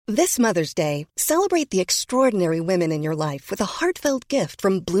This Mother's Day, celebrate the extraordinary women in your life with a heartfelt gift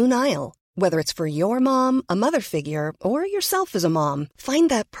from Blue Nile. Whether it's for your mom, a mother figure, or yourself as a mom, find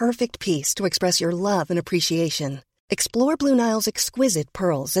that perfect piece to express your love and appreciation. Explore Blue Nile's exquisite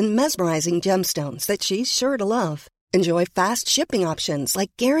pearls and mesmerizing gemstones that she's sure to love. Enjoy fast shipping options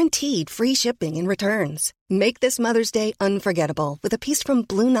like guaranteed free shipping and returns. Make this Mother's Day unforgettable with a piece from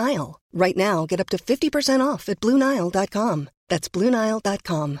Blue Nile. Right now, get up to 50% off at BlueNile.com. That's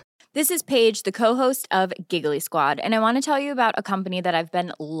BlueNile.com. This is Paige, the co-host of Giggly Squad, and I want to tell you about a company that I've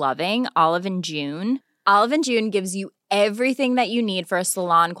been loving, Olive & June. Olive & June gives you everything that you need for a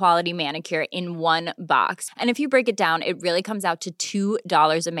salon-quality manicure in one box. And if you break it down, it really comes out to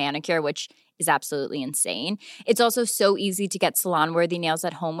 $2 a manicure, which is absolutely insane. It's also so easy to get salon-worthy nails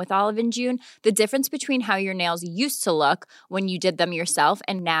at home with Olive & June. The difference between how your nails used to look when you did them yourself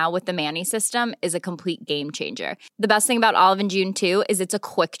and now with the Mani system is a complete game changer. The best thing about Olive & June, too, is it's a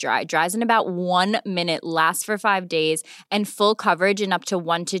quick dry. Dries in about 1 minute, lasts for 5 days, and full coverage in up to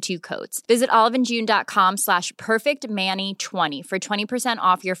 1 to 2 coats. Visit oliveandjune.com/perfectmani20 for 20%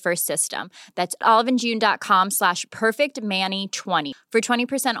 off your first system. That's oliveandjune.com/perfectmani20 for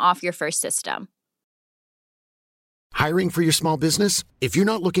 20% off your first system. Hiring for your small business? If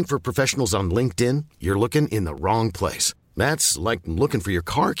you're not looking for professionals on LinkedIn, you're looking in the wrong place. That's like looking for your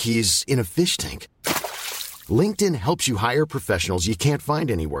car keys in a fish tank. LinkedIn helps you hire professionals you can't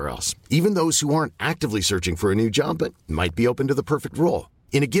find anywhere else, even those who aren't actively searching for a new job but might be open to the perfect role.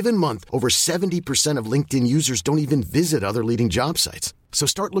 In a given month, over 70% of LinkedIn users don't even visit other leading job sites. So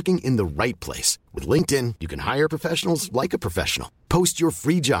start looking in the right place. With LinkedIn, you can hire professionals like a professional. Post your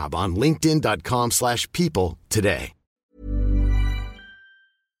free job on linkedin.com/people today.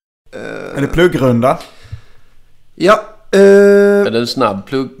 Är det pluggrunda? Ja. Är det en snabb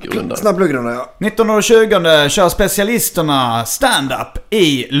pluggrunda? Snabb pluggrunda, ja. 19.20 kör specialisterna stand-up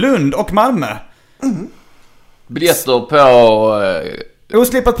i Lund och Malmö. Biljetter på...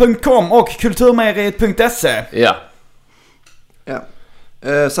 Oslippat.com och kulturmejeriet.se. Ja. Ja.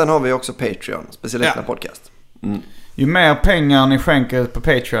 Sen har vi också Patreon, specialisterna podcast. Ju mer pengar ni skänker på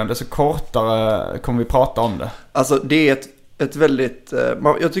Patreon, desto kortare kommer vi prata om det. Alltså det är ett väldigt...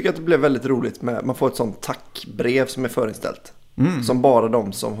 jag tycker att det blev väldigt roligt med... Man får ett sånt tackbrev som är förinställt. Som bara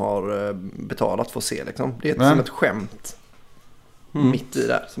de som har betalat får se liksom. Det är som ett skämt mitt i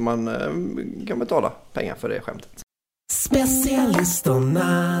där. Så man kan betala pengar för det skämtet.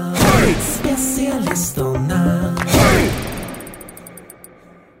 Specialisterna. Specialisterna.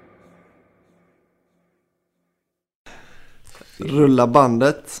 Rulla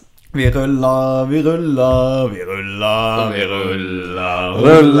bandet. Vi rullar, vi rullar, vi rullar, vi rullar,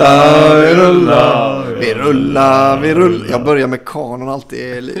 Rulla, vi rullar, vi rullar, vi rullar. Jag börjar med kanon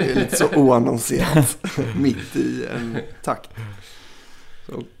alltid lite så oannonserat mitt i en takt.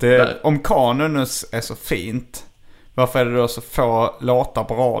 Så. Om kanonus är så fint, varför är det då så få låtar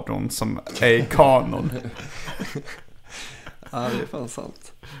på radion som är i kanon? Ja, det är fan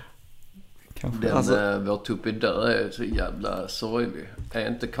sant. Vår Tupi dör är så jävla sorglig. Är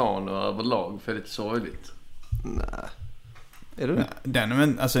inte kanon överlag för lite sorgligt? Nej. Är det? Den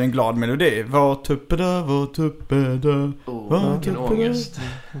är alltså en glad melodi. Vår Tupi dör, vår Tupi dör. Vilken ångest.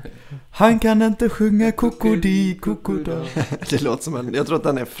 Han kan inte sjunga kokodi, kokodö. Det låter som en... Jag tror att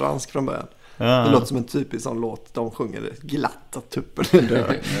den är fransk från början. Ja. Det låter som en typisk sån låt. De sjunger det glatt att tuppen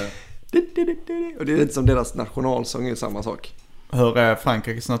dör. Och det är lite som deras nationalsång är samma sak. Hur är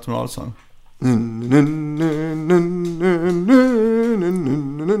Frankrikes nationalsång?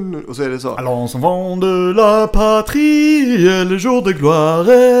 Och så är det så. Allons enfants de la patrie, le jour de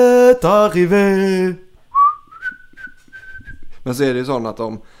gloire est arrivé. Men så är det ju sån att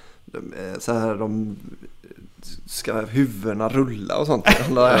de ska huvudena rulla och sånt. Det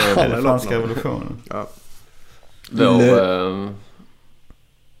är franska revolutionen. Ja.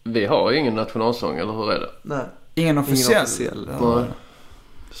 Vi har ingen nationalsång, eller hur är det? Nej. Ingen officiell. Ja.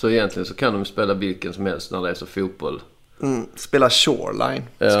 Så egentligen så kan de spela vilken som helst när det är så fotboll. Spela Shoreline,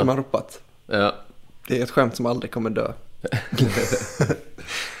 ska man ropat. Ja. Det är ett skämt som aldrig kommer dö.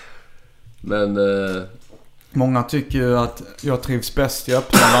 Men... Många tycker ju att jag trivs bäst i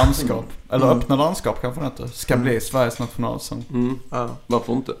öppna landskap. Eller öppna landskap kanske inte. Ska bli Sveriges nationalsång. Ja.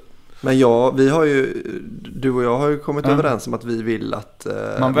 Varför inte? Men vi har ju... Du och jag har ju kommit överens om att vi vill att...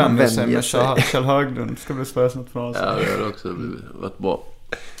 man vänjer sig med Kjell Höglund ska bli Sveriges nationalsång. Ja, det har också varit bra.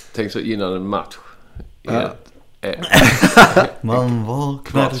 Tänk så innan en match. Man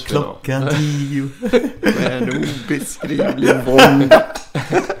vaknar klockan 10 med en obeskrivlig vånda.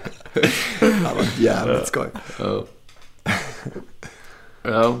 Det var jävligt skoj.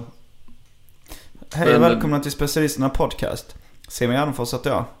 Hej och välkomna till Specialisterna podcast. Simon Gärdenfors heter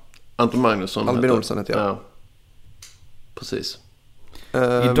jag. Anton Magnusson. Albin Olsson heter jag. Ja. Precis.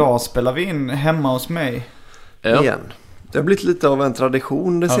 Idag spelar vi in hemma hos mig. Ja. Igen. Det har blivit lite av en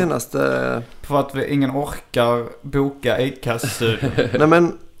tradition det senaste... För att ingen orkar boka Acast-studion. Nej,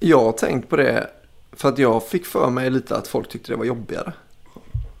 men jag har tänkt på det för att jag fick för mig lite att folk tyckte det var jobbigare.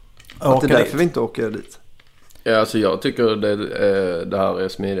 Att det är därför vi inte åker dit. Ja, alltså jag tycker det här är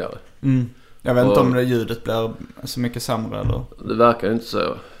smidigare. Mm. Jag vet inte om det ljudet blir så mycket sämre eller... Det verkar inte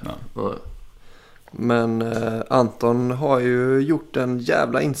så. Ja. Men Anton har ju gjort en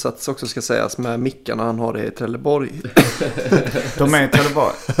jävla insats också, ska sägas, med mickarna han har i Trelleborg. De är i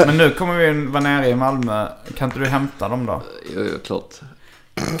Trelleborg. Men nu kommer vi vara nere i Malmö. Kan inte du hämta dem då? Jo, klart.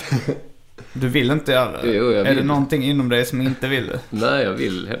 Du vill inte göra det? Jo, jag vill. Är det någonting inom dig som inte vill det? Nej, jag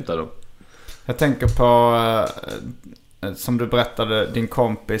vill hämta dem. Jag tänker på, som du berättade, din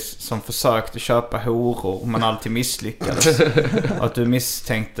kompis som försökte köpa horor men alltid misslyckades. Och att du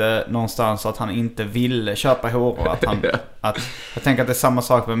misstänkte någonstans att han inte ville köpa horor. Jag tänker att det är samma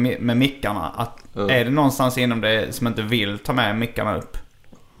sak med mickarna. Att är det någonstans inom dig som inte vill ta med mickarna upp?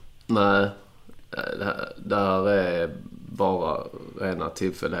 Nej, det här är bara rena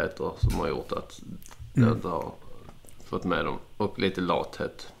tillfälligheter som har gjort att jag inte har fått med dem. Och lite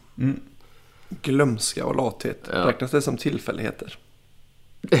lathet. Mm. Glömska och lathet. Räknas det som tillfälligheter?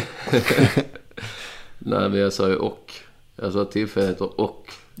 Nej, men jag sa ju och. Jag sa tillfälligheter och.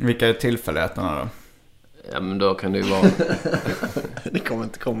 Vilka är tillfälligheterna då? Ja, men då kan det ju vara... Det kommer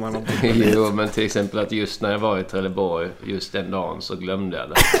inte komma någonting. Jo, men till exempel att just när jag var i Trelleborg, just den dagen, så glömde jag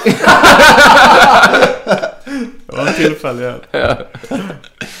det. Det var en tillfällighet. Ja.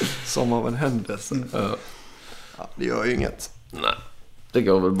 Som av en händelse. Ja, det gör ju inget. Nej, det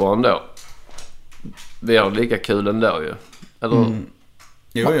går väl bra ändå. Vi har lika kul ändå ju. Eller?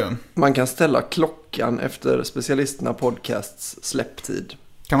 Jo. Man kan ställa klockan efter Specialisterna podcasts släpptid.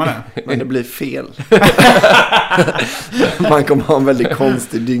 Kan man det? Men det blir fel. Man kommer ha en väldigt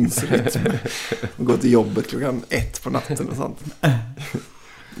konstig dygnsrytm. Gå till jobbet klockan 1 på natten och sånt.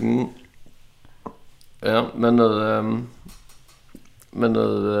 Ja, men nu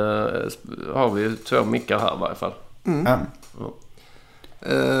har vi 2 mickar här i varje fall. Ja.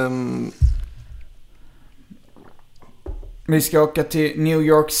 Vi ska åka till New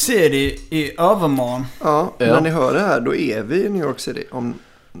York City i övermorgon. Ja, när ni hör det här, då är vi i New York City.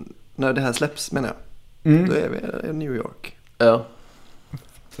 När det här släpps, menar jag. Då är vi i New York. Ja.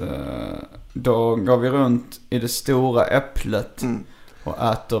 Då går vi runt i det stora äpplet och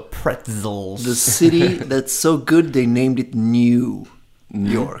äter pretzels. The city that's so good they named it New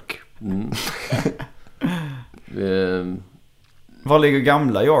York. Var ligger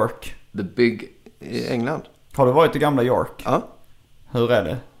gamla York? The Big... I England. Har du varit i gamla York? Ja. Hur är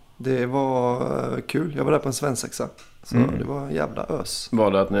det? Det var kul. Jag var där på en svensexa. Så det var en jävla ös.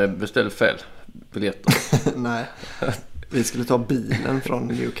 Var det att ni beställde fel biljetter? Nej. Vi skulle ta bilen från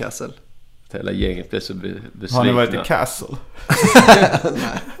Newcastle. Hela gänget blev så besvikna. Har ni varit i Castle?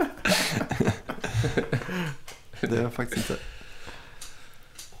 Nej. Det är jag faktiskt inte.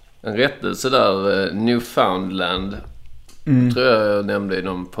 En rättelse där, Newfoundland. Tror jag nämnde i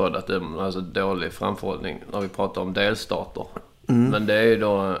någon podd att det är alltså dålig framförhållning när vi pratar om delstater. Men det är ju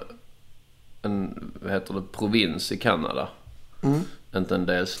då en, vad heter det, provins i Kanada. Inte en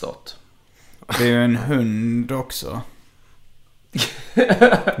delstat. Det är ju en hund också.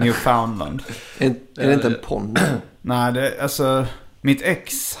 Newfoundland. Är det inte en ponny? Nej, alltså mitt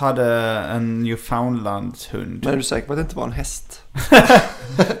ex hade en Newfoundland-hund. Men är du säker på att det inte var en häst?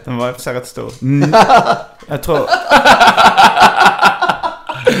 Den var så rätt stor. Jag tror...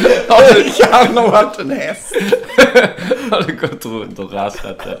 Det kan ha varit en häst. Har du gått runt och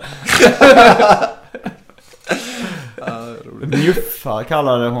rastat det? Njuffa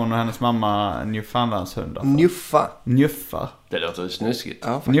kallade hon och hennes mamma Newfoundlandshundar. Njuffa. Det låter snuskigt.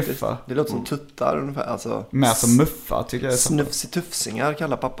 Ja, faktiskt. Njuffa. Det låter som tuttar ungefär. Alltså, Mer som muffa tycker jag. Snufsitufsingar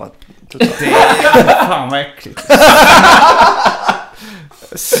kallar pappa tuttar. Det är fan vad äckligt.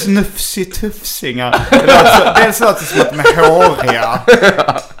 Snufsitufsingar. Det låter som att de är håriga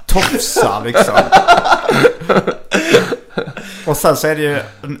tofsar liksom. Och sen så är det ju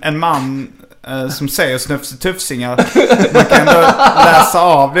en man som säger snufsitufsingar. Man kan ändå läsa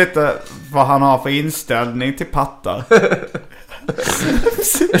av lite vad han har för inställning till pattar.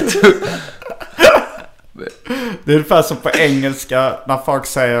 Det är ungefär som på engelska när folk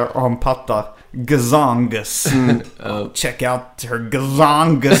säger om pattar gazongus. Check out her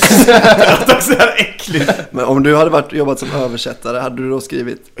gazongus. Det är också äckligt. Men om du hade jobbat som översättare, hade du då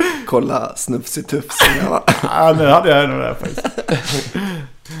skrivit kolla snufsitufsingarna? Ja, nu hade jag nog det faktiskt.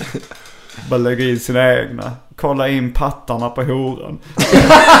 Bara lägga in sina egna. Kolla in pattarna på horan.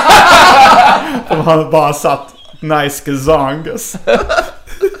 De hade bara satt nice gazangas.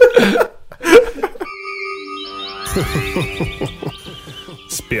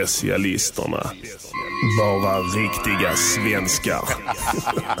 Specialisterna. Bara riktiga svenskar.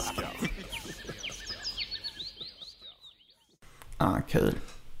 Kul.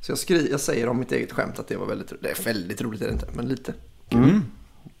 Så jag säger om mitt eget skämt att det var väldigt roligt. Det är väldigt roligt, är det inte, men lite.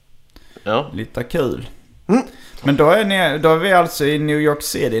 Ja. Lite kul. Men då är vi alltså i New York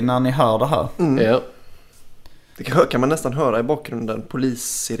City när ni hör det här. Ja. Det kan man nästan höra i bakgrunden,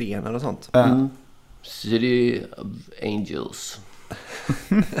 polissirener och sånt. City of Angels.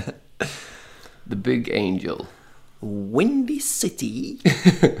 The Big Angel. Windy City.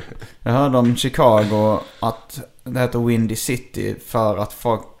 Jag hörde om Chicago att det heter Windy City för att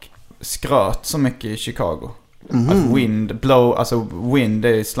folk skröt så mycket i Chicago. Att wind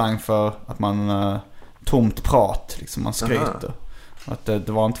är slang för att man tomt prat, liksom man skryter. Att det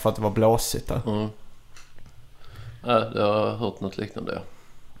var inte för att det var blåsigt där. Ja, jag har hört något liknande.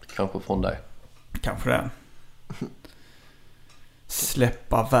 Kanske från dig. Kanske det.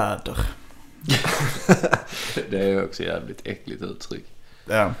 Släppa väder. Det är ju också jävligt äckligt uttryck.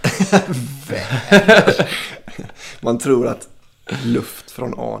 Ja. Man tror att luft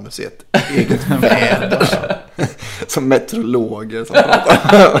från anus är ett eget väder. Som meteorologer som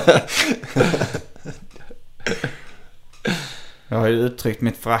pratar. Jag har ju uttryckt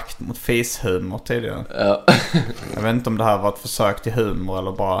mitt förakt mot fishumor tidigare. Ja. Jag vet inte om det här var ett försök till humor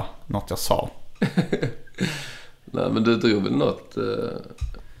eller bara något jag sa. Nej, men du drog väl något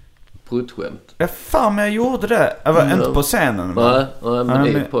pruttskämt? Ja, fan, men jag gjorde det. Jag var inte på scenen. Nej, men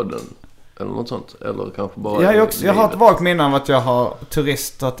i podden. Eller något sånt. Eller kanske bara... Jag har ett vagt minne av att jag har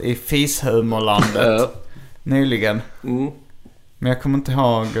turistat i fishumorlandet nyligen. Men jag kommer inte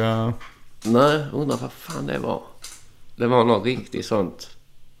ihåg... Nej, undrar vad fan det var. Det var något riktigt sånt.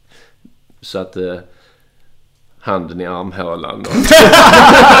 Så att handen i armhålan. Och...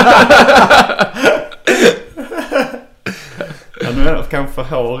 nu är det kanske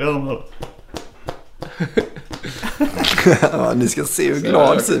hår. Ja, ni ska se hur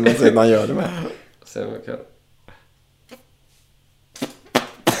glad Simon säger när han gör det med. Se om jag kan.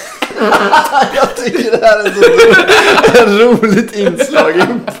 Jag tycker det här är så roligt inslag i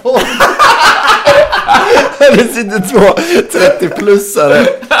en podd. Det sitter 2 30-plussare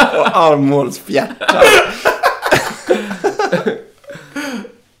och armhålsfjärtar.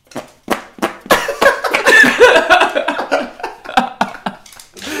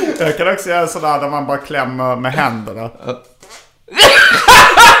 Jag kan också göra sådär där man bara klämmer med händerna.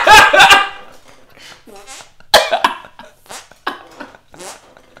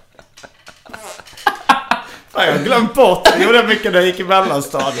 Jag har glömt bort det. Jag gjorde mycket när jag gick i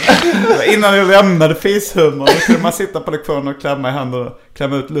mellanstadiet. Innan jag lämnade fishumor då kunde man sitta på lektionen och klämma i händerna och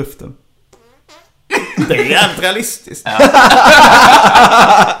klämma ut luften. Det är jävligt realistiskt.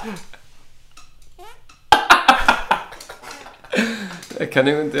 Det kan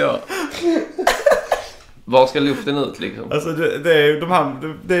ju inte jag. Var ska luften ut liksom? Alltså det är ju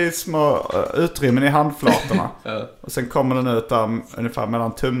det är små utrymmen i handflatorna. Och sen kommer den ut där ungefär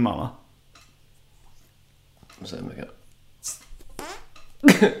mellan tummarna.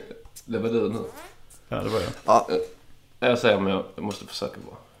 Det var du nu. Ja, det var jag. Ja. Jag säger om jag måste försöka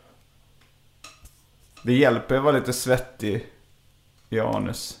vara. Det hjälper att vara lite svettig i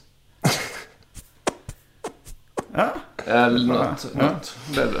anus. Ja. Något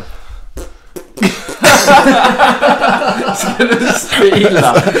blev det. Ska du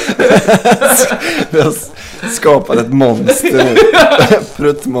stila? Vi har skapat ett monster nu.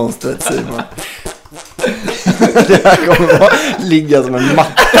 Pruttmonstret Simon. Det här kommer att ligga som en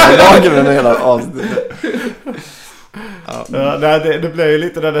matta i bakgrunden hela avsnittet. Ja, det blir ju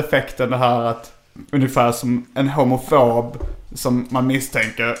lite den effekten det här att ungefär som en homofob som man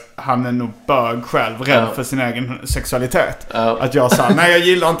misstänker, han är nog bög själv, rädd för sin egen sexualitet. Att jag sa, nej jag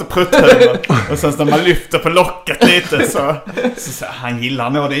gillar inte prutthumor. Och sen när man lyfter på locket lite så han gillar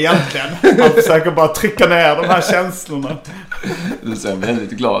nog det egentligen. Han försöker bara trycka ner de här känslorna. Du ser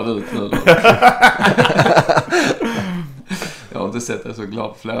väldigt glad ut nu då. Jag har inte sett dig så glad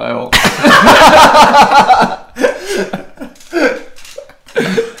på flera år.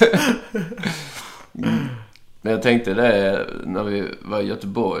 Men jag tänkte det när vi var i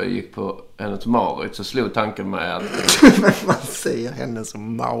Göteborg och gick på Hennes och Mauritz, så slog tanken mig att... Man säger Hennes och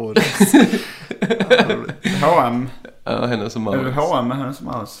Mauritz. H&M. Ja, Hennes och Mauritz. Är det H&M med Hennes och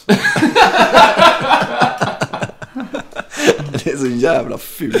Mauritz? Det är så jävla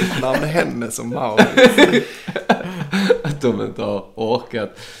fult namn, Hennes och Mauritz. Att de inte har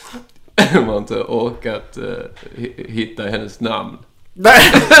orkat Man inte orkat hitta hennes namn. Nej.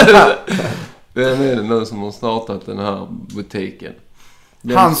 Vem är det någon som har startat den här butiken?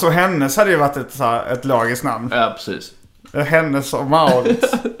 Hans och hennes hade ju varit ett lagiskt namn. Ja, precis. Hennes och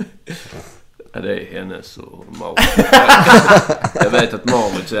Maurits. Ja, det är hennes och Maurits. Jag vet att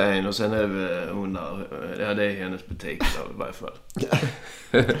Maurits är en och sen är det hon där. Ja, det är hennes butik i varje fall.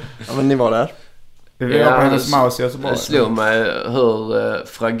 Ja, men ni var där. Vi var på hennes Maus i Göteborg. Det slog mig hur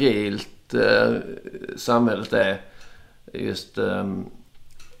fragilt samhället är. Just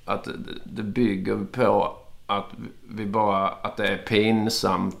att det bygger på att att det är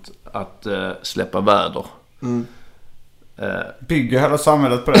pinsamt att släppa väder. Bygger hela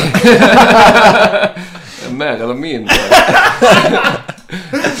samhället på det. Mer eller mindre.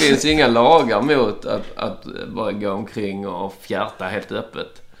 Det finns inga lagar mot att bara gå omkring och fjärta helt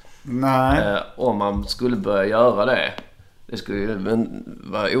öppet. Nej. Om man skulle börja göra det. Det skulle ju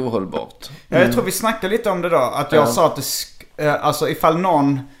vara ohållbart. Ja, jag tror vi snackade lite om det då. Att jag sa att alltså ifall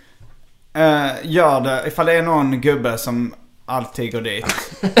någon gör det. Ifall det är någon gubbe som alltid går dit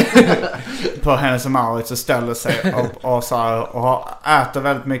på hennes och Maurits och ställer sig och så här, och äter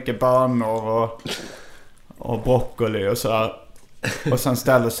väldigt mycket bönor och broccoli och så här, och sen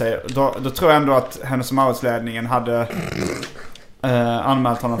ställer sig då tror jag ändå att hennes och Maurits-ledningen hade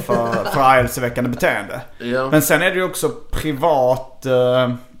anmält honom för förargelseväckande beteende. Ja. Men sen är det ju också privat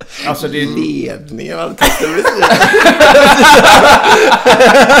alltså det är ledningen hade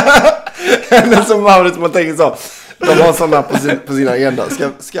hennes och Maurits, man tänker så. De har sådana på sina agenda.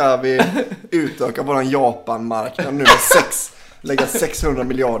 Ska vi utöka våran Japan-marknad nu med lägga 600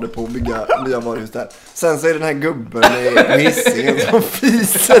 miljarder på att bygga nya varuhus där. Sen så är den här gubben i Hisingen som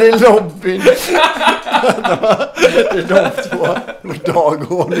fiser i lobbyn. Det är de två på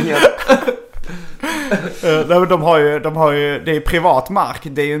dagordningen. De har ju det är privat mark.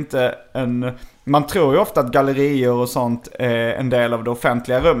 Det är ju inte en... Man tror ju ofta att gallerier och sånt är en del av det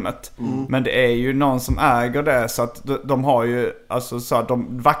offentliga rummet. Men det är ju någon som äger det, så att de har ju alltså så att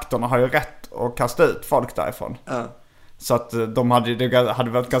vakterna har ju rätt att kasta ut folk därifrån. Så att det hade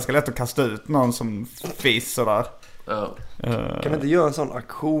varit ganska lätt att kasta ut någon som fis sådär. Kan vi inte göra en sån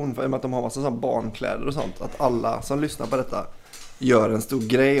aktion för att de har massa sån barnkläder och sånt, att alla som lyssnar på detta gör en stor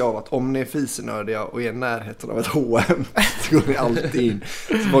grej av att om ni är fisenördiga och är i närheten av ett H&M så går ni alltid in.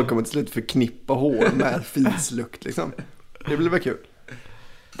 Så folk kommer till slut förknippa H&M med fislukt liksom. Det blir väl kul.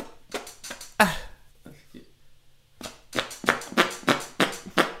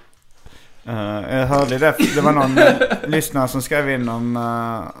 Jag hörde det. Det var någon lyssnare som skrev in om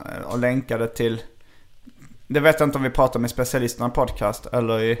och länkade till. Det vet jag inte om vi pratar med specialisterna i podcast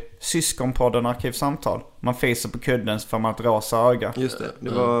eller i syskonpodden Arkivsamtal. Man fiser på kudden så får man ett rosa öga. Just det, det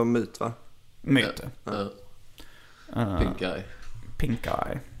var myt va? Myt. Pink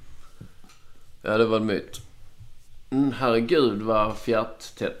eye. Ja, det var myt. Herregud, vad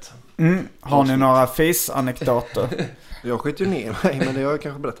fjärttätt. Har ni några fisanekdoter? Jag skit ju ner mig, men det har jag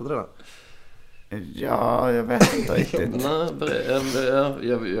kanske berättat redan. Ja, jag vet inte riktigt. Nej,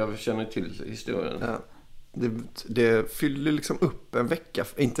 jag känner till historien. Ja. Det fyllde liksom upp en vecka,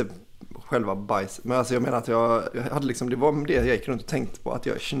 inte själva bajs, men alltså jag menar att jag hade liksom, det var det jag gick runt och tänkte på, att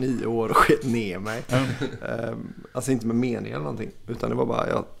jag är 29 år och skett ner mig. Alltså inte med mening eller någonting, utan det var bara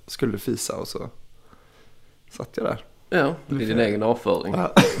jag skulle fisa och så satt jag där. Ja, i din egen avföring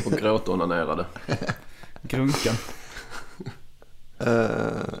och gråtonanerade. Grunken.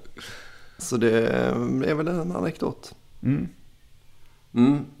 Så det är väl en anekdot.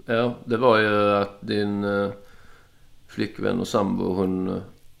 Ja, det var ju att din flickvän och sambo,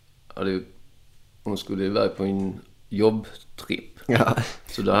 hon skulle iväg på en jobbtripp. Ja.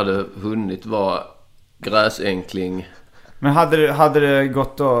 Så det hade hunnit vara gräsänkling. Men hade det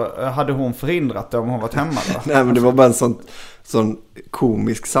gått då, hade hon förhindrat det om hon varit hemma då? Nej, men det var bara en sån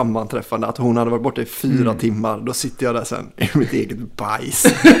komisk sammanträffande att hon hade varit borta i 4 timmar. Då sitter jag där sen i mitt eget bajs.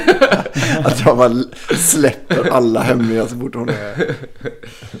 Att jag bara släpper alla hemliga så fort hon är.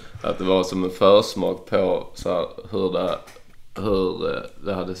 Att det var som en försmak på så här, hur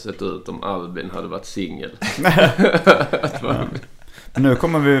det hade sett ut om Albin hade varit singel. Nu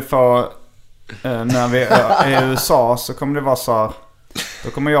kommer vi få när vi är i USA så kommer det vara så här, då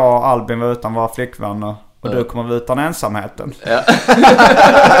kommer jag och Albin vara utan våra flickvänner och du kommer vara utan ensamheten. Ja.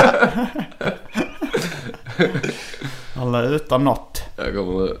 Alla är utan något.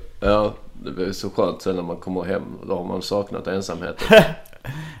 Det blir så skönt sen när man kommer hem. Då har man saknat ensamheten.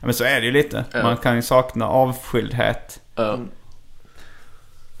 Men så är det ju lite. Man kan ju sakna avskildhet.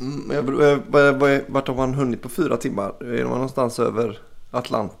 Vart har man hunnit på 4 timmar? Är man någonstans över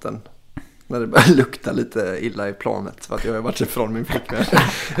Atlanten? När det börjar lukta lite illa i planet. För att jag har varit ifrån min flickvän i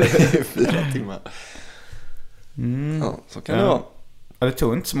 4 timmar. Ja, så kan det vara. Ja, det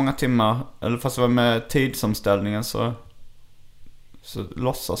tog inte så många timmar. Eller fast det var med tidsomställningen så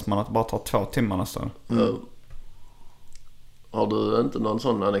låtsas man att det bara tar 2 timmar nästan. Har du inte någon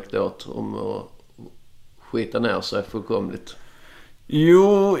sån anekdot om att skita ner sig fullkomligt?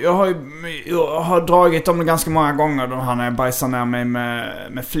 Jo, jag har dragit om det ganska många gånger då han är bajsar ner mig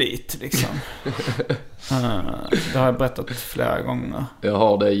med flit liksom. Det har jag berättat flera gånger. Jag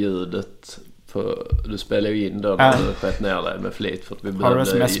har det ljudet du spelar ju in då när du skett ner dig med flit för att vi har du det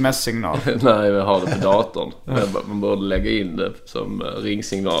som sms-signal? Nej, jag har det på datorn. Man borde lägga in det som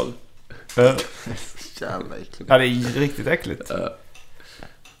ringsignal. Jävla äckligt. Ja, det är riktigt äckligt.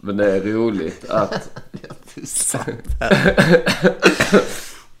 Men det är roligt att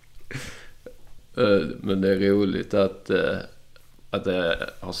men det är roligt att det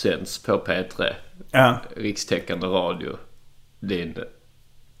har sänds på P3. Ja. Rikstäckande radio.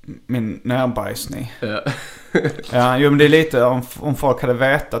 Min närbajsning. Ja. Ja, jo, men det är lite om folk hade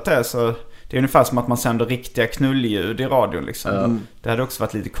vetat det så det är ungefär som att man sänder riktiga knullljud i radion liksom. Det hade också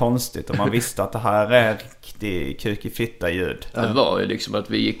varit lite konstigt om man visste att det här är riktig kuk i fitta ljud. Det var ju liksom att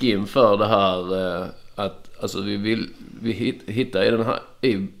vi gick in för det här att alltså vi hittade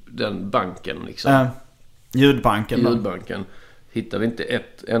i den banken liksom. Ljudbanken hittar vi inte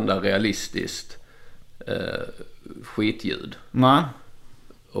ett enda realistiskt skitljud. Nej.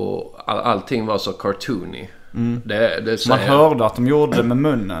 Och allting var så cartoony. Det man hörde att de gjorde det med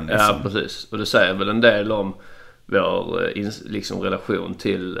munnen liksom. Ja, precis. Och det säger väl en del om vår liksom relation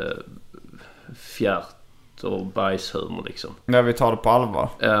till fjärt och bajshumor liksom. Ja, vi tar det på allvar.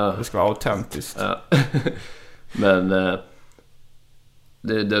 Ja. Det ska vara autentiskt. Ja. Men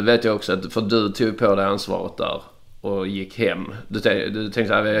det vet jag också att för du tog på dig ansvaret där och gick hem. Du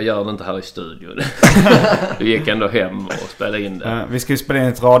tänkte att jag gör det inte här i studion. Du gick ändå hem och spelade in det. Vi skulle spela in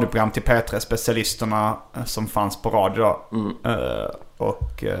ett radioprogram till P3 specialisterna som fanns på radio då.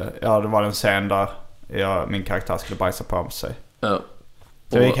 Och det var en scen där min karaktär skulle bajsa på sig. Ja.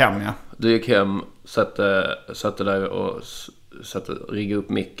 Så jag gick hem, ja. Du gick hem, satte dig och riggade upp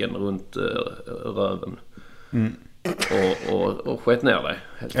micken runt röven. Och skett ner dig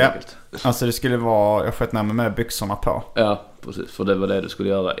helt enkelt. Alltså det skulle vara, jag skett ner mig med byxorna på. Ja, precis. För det var det du skulle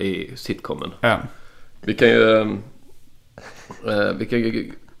göra i sitcomen. Ja. Vi kan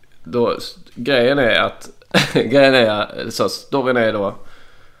ju då, grejen är så storyn är då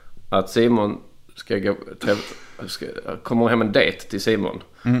att Simon kommer hem en dejt till Simon.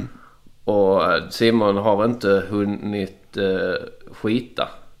 Och Simon har inte hunnit skita.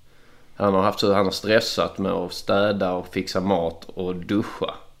 Han har stressat med att städa och fixa mat och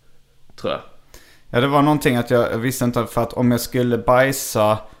duscha, tror jag. Ja, det var någonting att jag visste inte, för att om jag skulle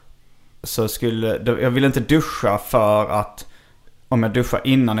bajsa så jag ville inte duscha, för att om jag duschar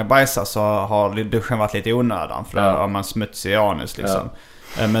innan jag bajsar så har duschen varit lite onödan, för då har man smutsig anus liksom.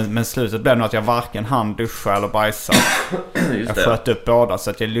 Ja. Men slutet blev nog att jag varken hann duscha eller bajsa. Jag sköt upp båda så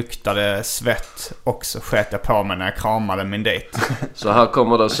att jag luktade svett, och så sköt jag på mig när jag kramade min dejt. Så här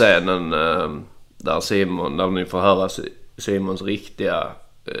kommer då scenen där ni får höra Simons riktiga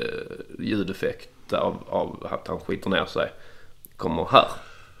ljudeffekt av att han skiter ner sig. Kommer här.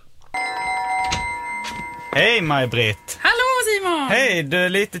 Hej Maj-Britt! Hallå Simon! Hej, du är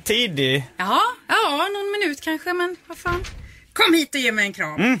lite tidig. Ja, någon minut kanske, men vad fan. Kom hit och ge mig en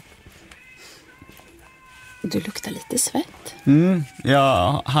kram. Du luktar lite svett.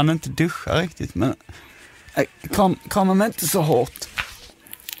 Ja, han inte duscha riktigt, men krama mig inte så hårt.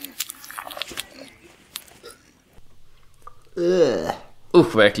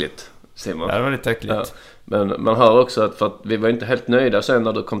 Usch, vad äckligt, Simon. Ja, det var lite äckligt. Ja. Men man hör också att, för att vi var inte helt nöjda sen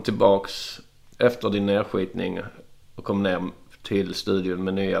när du kom tillbaks efter din nedskitning och kom ner till studion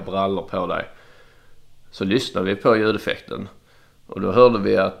med nya brallor på dig. Så lyssnade vi på ljudeffekten. Och då hörde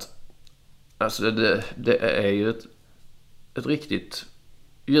vi att alltså det är ju ett riktigt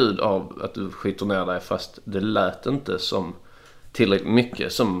ljud av att du skiter ner dig, fast det lät inte som tillräckligt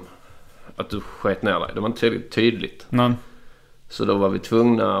mycket som att du skit ner dig. Det var inte tillräckligt tydligt. Nej. Så då var vi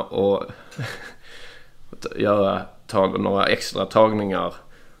tvungna att ta några extra tagningar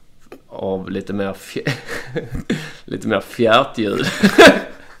av lite mer fjärtljud.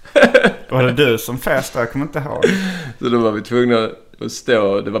 Var det du som fäste? Jag kommer inte ihåg. Så då var vi tvungna att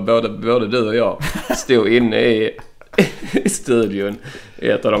stå, det var både du och jag, stod inne i studion i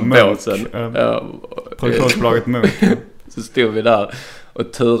ett av de båsen. Produktionsbolaget Munk. Så stod vi där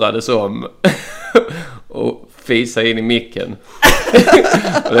och turades om och fisade in i micken.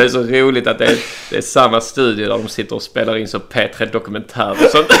 Och det är så roligt att det är samma studio där de sitter och spelar in så P3 dokumentär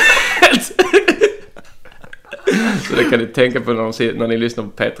och sånt. Så det kan ni tänka på när ni lyssnar på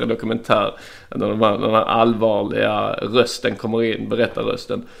P3 Dokumentär. När den här allvarliga rösten kommer in,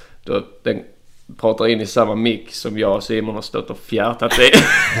 berättarrösten. Då den pratar in i samma mick som jag och Simon har stått och fjärtat i.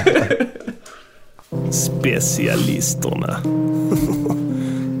 Specialisterna.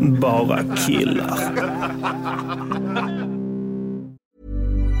 Bara killar.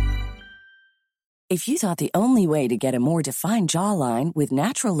 If you thought the only way to get a more defined jawline with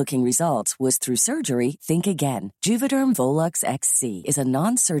natural-looking results was through surgery, think again. Juvederm Volux XC is a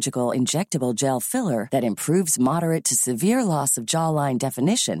non-surgical injectable gel filler that improves moderate to severe loss of jawline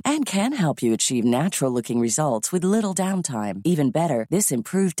definition and can help you achieve natural-looking results with little downtime. Even better, this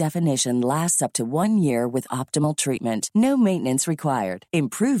improved definition lasts up to 1 year with optimal treatment. No maintenance required.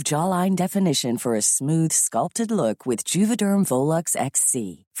 Improve jawline definition for a smooth, sculpted look with Juvederm Volux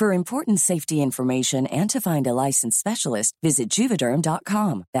XC. For important safety information and to find a licensed specialist, visit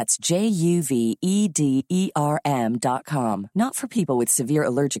Juvederm.com. That's JUVEDERM.com. Not for people with severe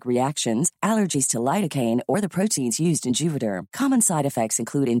allergic reactions, allergies to lidocaine, or the proteins used in Juvederm. Common side effects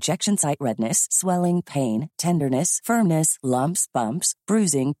include injection site redness, swelling, pain, tenderness, firmness, lumps, bumps,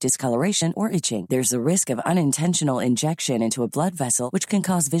 bruising, discoloration, or itching. There's a risk of unintentional injection into a blood vessel, which can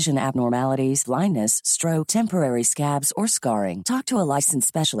cause vision abnormalities, blindness, stroke, temporary scabs, or scarring. Talk to a licensed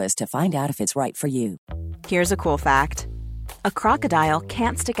specialist to find out if it's right for you. Here's a cool fact. A crocodile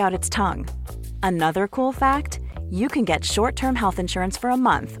can't stick out its tongue. Another cool fact, you can get short-term health insurance for a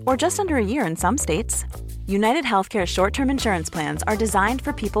month or just under a year in some states. United Healthcare short-term insurance plans are designed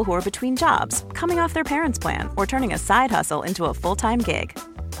for people who are between jobs, coming off their parents' plan, or turning a side hustle into a full-time gig.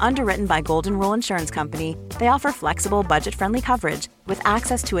 Underwritten by Golden Rule Insurance Company, they offer flexible, budget-friendly coverage with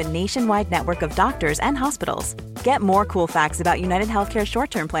access to a nationwide network of doctors and hospitals. Get more cool facts about United Healthcare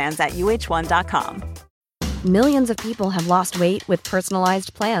short-term plans at uh1.com. Millions of people have lost weight with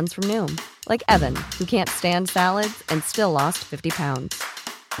personalized plans from Noom. Like Evan, who can't stand salads and still lost 50 pounds.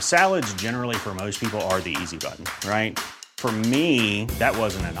 Salads generally for most people are the easy button, right? For me, that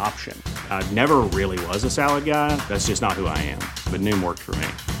wasn't an option. I never really was a salad guy. That's just not who I am. But Noom worked for me.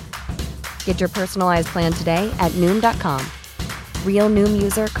 Get your personalized plan today at Noom.com. Real Noom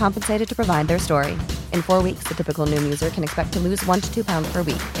user compensated to provide their story. In 4 weeks, the typical Noom user can expect to lose 1 to 2 pounds per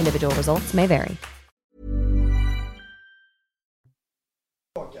week. Individual results may vary.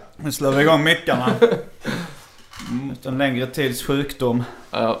 Nu slår vi igång mickarna. En längre tids sjukdom.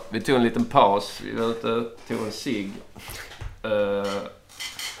 Ja, vi tog en liten paus. Vi tog en cigg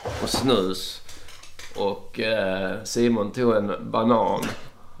och snus. Och Simon tog en banan.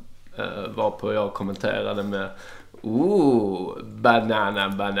 Varpå jag kommenterade med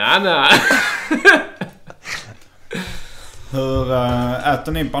banana. Hur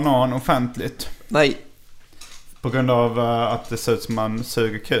äter ni banan offentligt? Nej. På grund av att det ser ut som man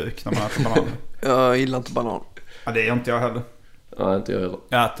suger kuk när man äter banan. Jag gillar inte banan. Ja, det är inte jag heller. Ja, inte jag heller.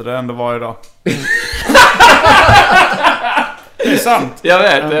 Jag äter det ändå varje dag. Det är sant. Jag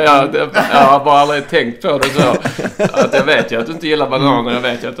vet, jag har bara aldrig tänkt på det så. Att jag vet ju att du inte gillar bananer. Jag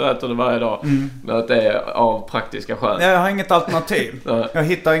vet ju att du äter det varje dag. Men att det är av praktiska skäl. Jag har inget alternativ. Jag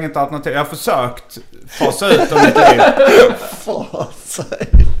hittar inget alternativ. Jag har försökt fasa ut dem lite liv. Fasa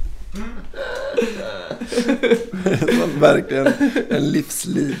ut. Verkligen en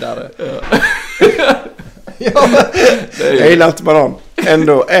livslidare. Ja, jag gillar inte banan.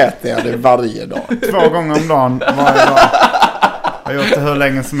 Ändå äter jag det varje dag. 2 gånger om dagen varje dag. Jag har gjort det hur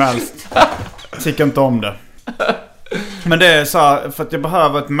länge som helst. Tycker inte om det. Men det är så här, för att jag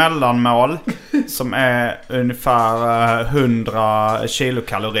behöver ett mellanmål som är ungefär 100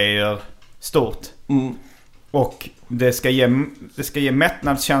 kilokalorier stort. Och det ska ge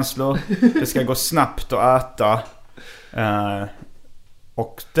mättnadskänslor. Det ska gå snabbt att äta.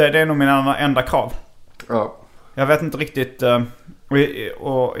 Och det är nog mina enda krav. Ja. Jag vet inte riktigt.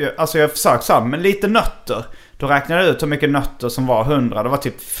 Alltså jag har försökt så här, men lite nötter. Då räknade jag ut hur mycket nötter som var 100. Det var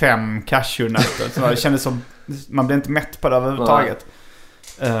typ 5 cashewnötter. Så det kändes som man blir inte mätt på det överhuvudtaget.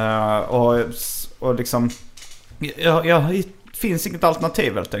 Och liksom det finns inget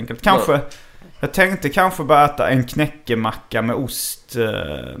alternativ helt enkelt. Jag tänkte kanske bara äta en knäckemacka med ost.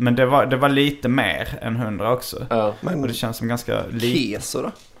 Men det var lite mer än 100 också. Och det känns som ganska keso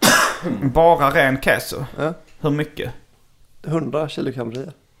då? Bara ren keso? Ja. Hur mycket? 100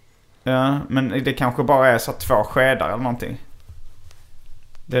 kilokalorier. Ja, men det kanske bara är så 2 skedar eller någonting.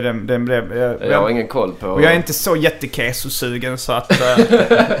 Jag har ingen koll på. Och jag är inte så jättekesosugen så att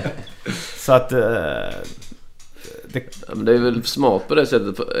Men det är väl smart på det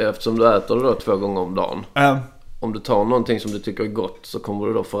sättet eftersom du äter det då 2 gånger om dagen. Om du tar någonting som du tycker är gott så kommer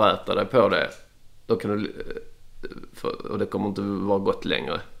du då få äta dig på det. Då kan du och det kommer inte vara gott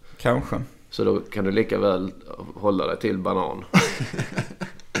längre. Kanske. Så då kan du lika väl hålla dig till banan.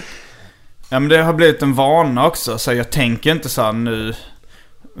 Ja, men det har blivit en vana också. Så jag tänker inte så här nu.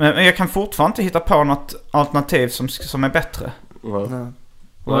 Men jag kan fortfarande inte hitta på något alternativ som är bättre.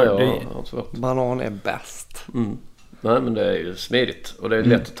 Banan är bäst. Nej, men det är ju smidigt. Och det är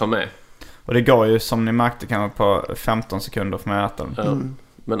lätt att ta med. Och det går ju, som ni märkte, kanske på 15 sekunder för mig att äta den.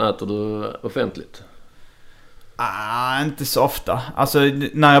 Men äter du offentligt? Inte så ofta. Alltså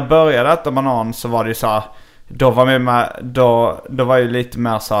när jag började äta banan så var det ju så här, då var ju lite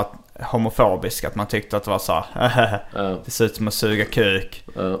mer så att homofobisk, att man tyckte att det var så här, det ser ut som att suga kuk.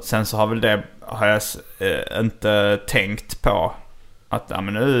 Sen så har jag inte tänkt på att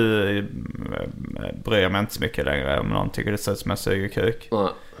men nu bryr jag mig inte så mycket längre om någon tycker det ser ut som att suga kuk.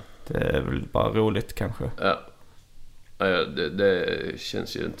 Det är väl bara roligt kanske. Det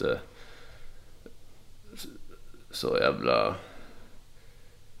känns ju inte så jävla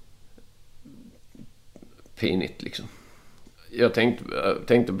pinigt liksom. Jag tänkte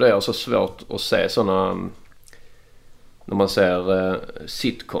på det, är så svårt att se såna när man ser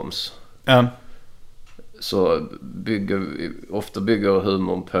sitcoms. Så bygger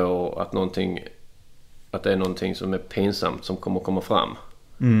humorn på att det är någonting som är pinsamt som kommer komma fram.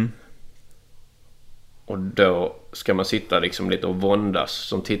 Och då ska man sitta liksom lite och våndas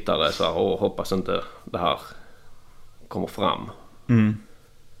som tittare så här, och hoppas inte det här kommer fram.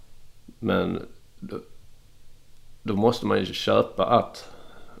 Men då måste man ju köpa att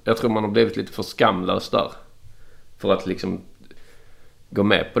jag tror man har blivit lite för skamlös där för att liksom gå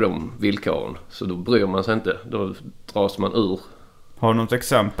med på de villkoren. Så då bryr man sig inte. Då dras man ur. Har du något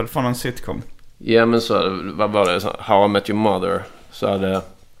exempel från en sitcom? Ja, men så vad var det? How I Met Your Mother. Så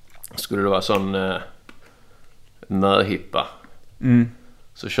skulle det vara sån möhippa.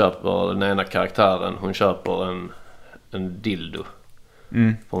 Så köper den ena karaktären, hon köper en dildo.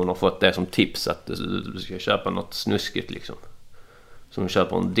 För hon har fått det som tips att du ska köpa något snuskigt liksom. Så hon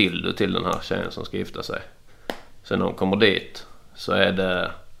köper en dildo till den här tjejen som ska gifta sig. Sen när hon kommer dit så är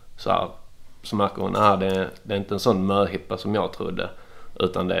det så här, så märker hon det är inte en sån möhippa som jag trodde,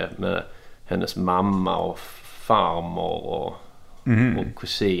 utan det är med hennes mamma och farmor och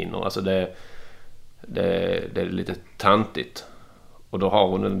kusiner. Alltså det är lite tantigt. Och då har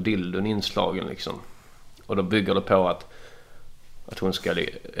hon en dildon inslagen liksom. Och då bygger det på att hon ska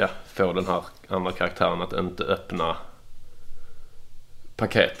få den här andra karaktären att inte öppna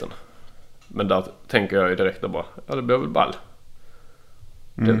paketen. Men där tänker jag ju direkt bara, det blir väl ball.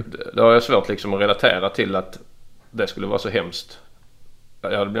 Det har jag svårt liksom att relatera till att det skulle vara så hemskt.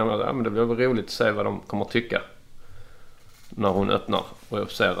 Det blir väl roligt att se vad de kommer att tycka när hon öppnar och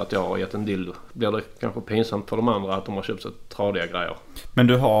jag ser att jag har gett en dildo. Blir det kanske pinsamt för de andra att de har köpt så tradiga grejer. Men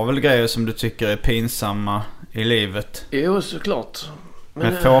du har väl grejer som du tycker är pinsamma i livet? Jo, såklart.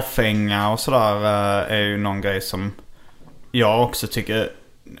 Men fåfänga och sådär är ju någon grej som jag också tycker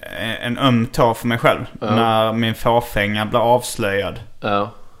är en öm tå för mig själv. När min fåfänga blir avslöjad.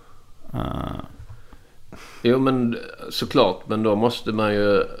 Jo, men såklart. Men då måste man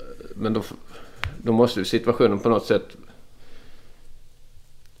ju... Men då måste ju situationen på något sätt...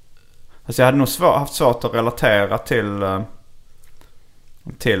 Alltså jag hade nog haft svårt att relatera till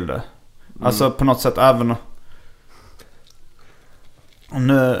det. Alltså på något sätt även...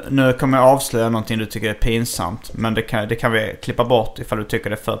 Nu kommer jag avslöja någonting du tycker är pinsamt. Men det kan vi klippa bort ifall du tycker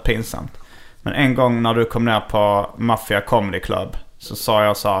det är för pinsamt. Men en gång när du kom ner på Mafia Comedy Club så sa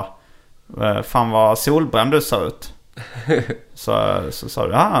jag så här, fan vad solbränd du ser ut. Så sa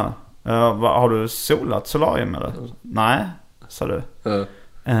du, har du solat solarium eller? Nej, sa du.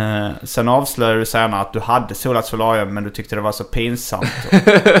 Sen avslöjade du senare att du hade solat solarium, men du tyckte det var så pinsamt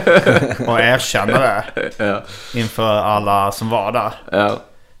och erkänna det inför alla som var där.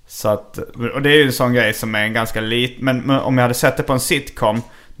 Så att, och det är ju en sån grej som är en ganska men om jag hade sett det på en sitcom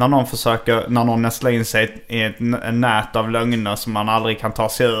när någon nästlar in sig i ett nät av lögner som man aldrig kan ta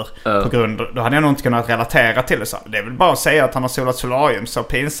sig ur då hade jag nog inte kunnat relatera till det. Så det är väl bara att säga att han har solat solarium, så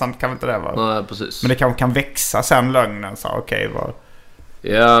pinsamt kan väl inte det vara. Nej, precis. Men det kanske kan växa sen lögnen, så vad...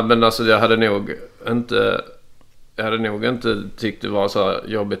 Ja, men alltså jag hade nog inte tyckt det var så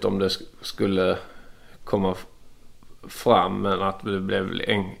jobbigt om det skulle komma fram, men att det blev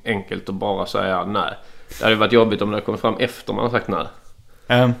enkelt att bara säga nej. Det hade varit jobbigt om det kom fram efter man har sagt nej.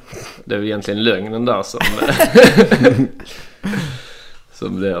 Det är väl egentligen lögnen där som blir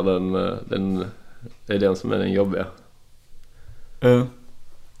det är den som är den jobbiga.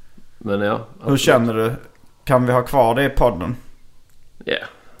 Men ja. Hur känner du? Kan vi ha kvar det i podden? Ja,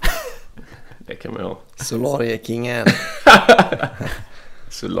 det kan man ha. Solariekingen.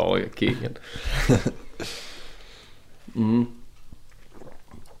 Solariekingen.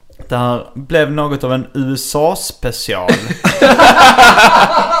 det här blev något av en USA-special.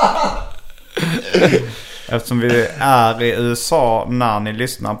 Eftersom vi är i USA när ni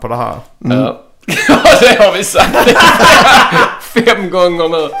lyssnar på det här. Ja, det har vi sagt 5 gånger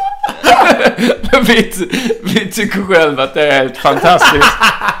nu. vi tycker själva att det är helt fantastiskt.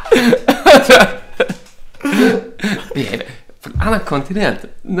 Vi är på en annan kontinent.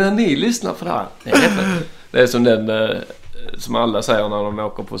 När ni lyssnar på det här. Det är som den som alla säger när de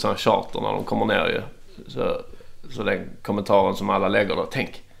åker på sån charter när de kommer ner ju. Så den kommentaren som alla lägger då.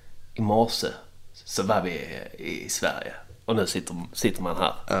 Tänk, i morse så var vi i Sverige. Och nu sitter man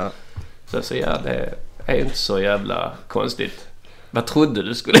här. Ja. Så ja, det är inte så jävla konstigt. Vad trodde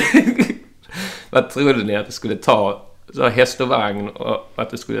du skulle... Vad trodde ni att det skulle ta... Så häst och vagn och, att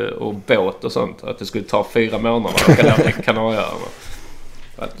det skulle, och båt och sånt. Att det skulle ta 4 månader att åka ner till Kanarieöarna.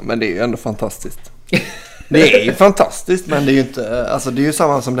 Men det är ju ändå fantastiskt. Det är ju fantastiskt, men det är ju inte... Alltså det är ju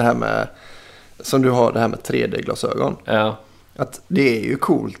samma som det här med... Som du har det här med 3D-glasögon. Ja. Att det är ju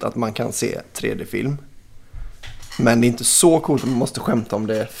coolt att man kan se 3D-film. Men det är inte så coolt att man måste skämta om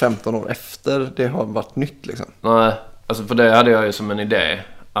det 15 år efter det har varit nytt liksom. Nej, alltså för det hade jag ju som en idé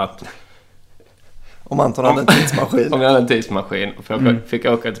att... Om Anton hade en tidsmaskin. Om jag hade en tidsmaskin och fick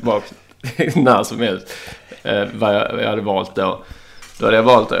åka tillbaka när som helst. Vad jag hade valt då. Då hade jag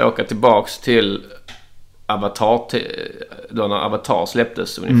valt att åka tillbaks till Avatar, då när Avatar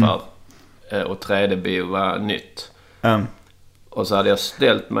släpptes ungefär. Och 3D-bio var nytt. Och så hade jag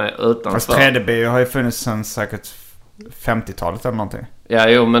ställt mig utanför. Fast 3D-bio har ju funnits sedan säkert 50-talet eller någonting. Ja,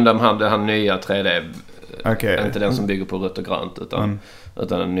 jo, men de hade den nya 3D. Okay. Inte den som bygger på rött och grönt utan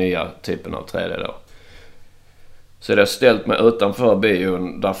den nya typen av 3D då. Så jag ställt mig utanför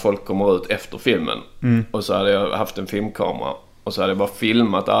bion där folk kommer ut efter filmen. Och så hade jag haft en filmkamera. Och så hade jag bara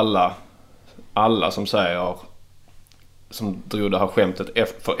filmat alla som säger... Som drog det här skämtet.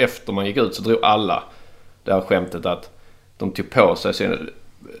 För efter man gick ut så drog alla det här skämtet att de tog på sig sina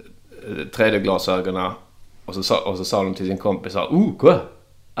 3D-glasögonen. Och så sa de till sin kompis här, kolla,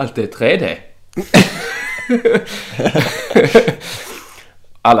 allt är 3D.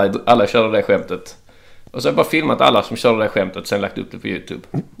 alla körde det skämtet. Och så har jag bara filmat alla som körde det skämtet. Sen lagt upp det på YouTube.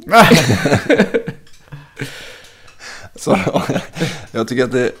 Så jag tycker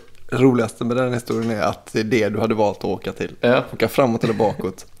att det roligaste med den historien är att det är det du hade valt att åka till. Åka framåt eller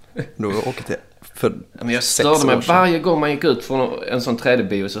bakåt. Då åka till för men jag störde mig varje gång man gick ut från en sån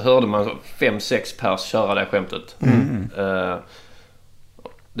 3D-bio så hörde man 5-6 pers köra det skämtet.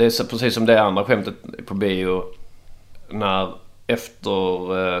 Det är så, precis som det andra skämtet på bio när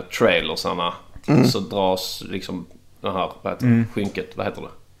efter trailersarna så dras liksom den här skynket, vad heter det?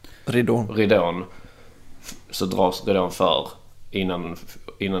 Ridån. Så dras ridån för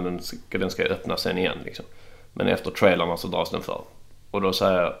innan den ska öppna sen igen liksom. Men efter trailerna så dras den för. Och då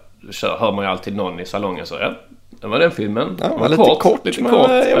hör man ju alltid någon i salongen så det var den filmen. Ja, var lite kort. Det var bra.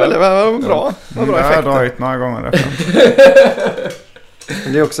 Det var bra effekt. Jag har dragit några gånger därför.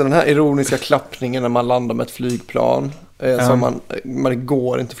 Det är också den här ironiska klappningen när man landar med ett flygplan. Som man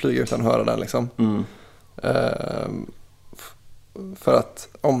går inte flyga utan att höra den liksom. För att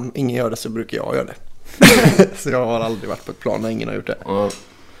om ingen gör det så brukar jag göra det. Så jag har aldrig varit på ett plan när ingen har gjort det.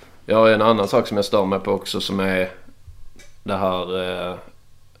 Jag har en annan sak som jag stör mig på också som är det här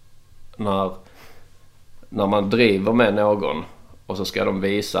när man driver med någon och så ska de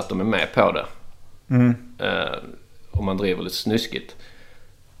visa att de är med på det. Och man driver lite snuskigt.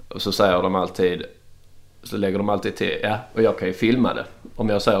 Och så säger de alltid, så lägger de alltid till, och jag kan ju filma det. Om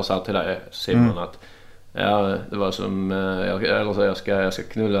jag säger så här till dig Simon att det var som jag ska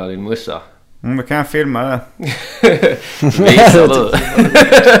knulla din mussa. Då kan jag filma det.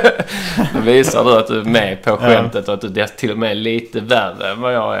 Visar du att du är med på skämtet och att du är till och med lite värre än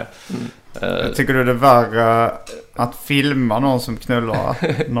vad jag är. Tycker du det är värre att filma någon som knullar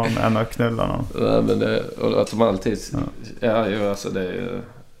någon än att knulla någon? Ja, men det, och att de alltid... alltså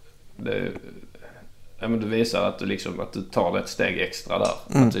ja, men du visar att du liksom att du tar ett steg extra där.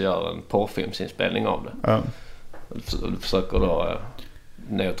 Att du gör en porrfilmsinspelning av det. Och du försöker då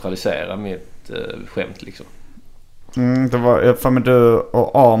neutralisera mitt skämt liksom. Det var för mig du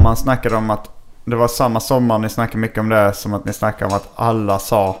och Arman snackade om att det var samma sommar ni snackade mycket om det som att ni snackade om att alla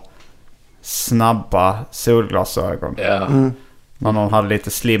sa snabba solglasögon. När någon hade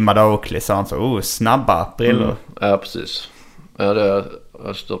lite slimmade Oakley så han så snabba brillor. Ja, precis. Ja, det har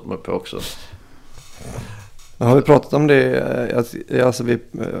jag stått mig på också. Har vi pratat om det? Alltså vi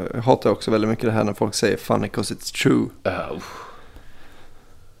hatar också väldigt mycket det här när folk säger funny because it's true.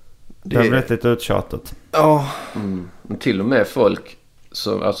 Det har blivit lite uttjatat. Ja. Men till och med folk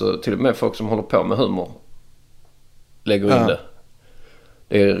som håller på med humor lägger in det.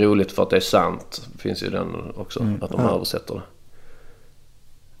 Det är roligt för att det är sant. Det finns ju den också, att de översätter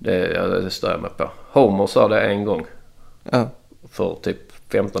det. Det stör jag mig på. Homer sa det en gång. Ja. För typ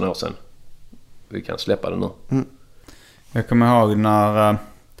 15 år sedan. Vi kan släppa det nu. Jag kommer ihåg när...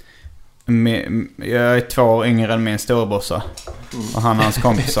 jag är 2 år yngre än min storebrorsa. Och han och hans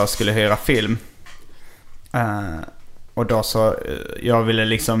kompisar skulle hyra film. Och då så... jag ville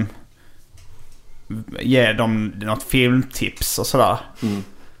liksom... ge dem något filmtips och sådär.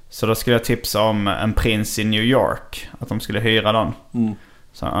 Så då skulle jag tipsa om En prins i New York. Att de skulle hyra den.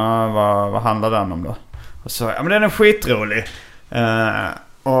 Så vad handlar den om då? Och så, ja men den är skitrolig.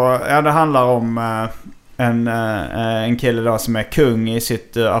 Och ja, det handlar om en kille då som är kung i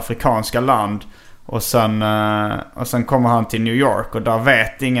sitt afrikanska land. Och sen kommer han till New York. Och där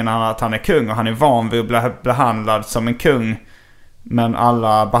vet ingen att han är kung. Och han är van vid att bli behandlad som en kung. Men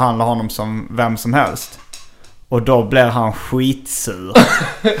alla behandlar honom som vem som helst. Och då blir han skitsur.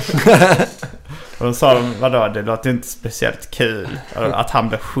 Och då sa de, vadå, det låter inte speciellt kul att han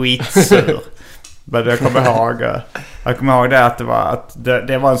blir skitsur. Men jag kommer ihåg det att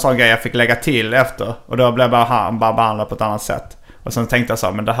det var en sån grej jag fick lägga till efter. Och då blev han bara behandlad på ett annat sätt. Och sen tänkte jag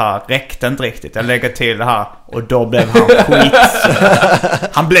så, men det här räckte inte riktigt. Jag lägger till det här och då blev han skitsur.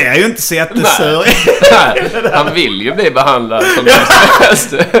 Han blev ju inte så jättesur. Nej, han vill ju bli behandlad som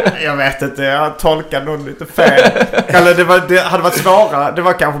helst. Jag vet inte, jag tolkar nog lite fel. Eller det hade varit svårare. Det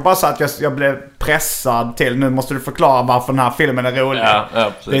var kanske bara så att jag blev pressad till. Nu måste du förklara varför den här filmen är rolig.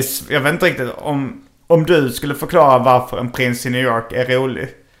 Ja, jag vet inte riktigt om du skulle förklara varför En prins i New York är rolig.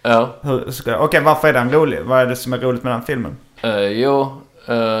 Ja. Okej, varför är den rolig? Vad är det som är roligt med den filmen?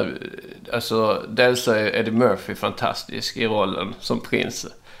 Alltså dels är Eddie Murphy fantastisk i rollen som prins.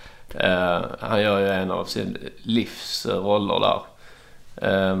 Han gör ju en av sin livs roller där.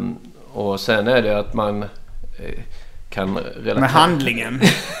 Och sen är det att man kan relatera. Med handlingen.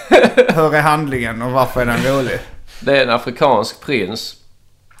 Hur är handlingen och varför är den rolig? Det är en afrikansk prins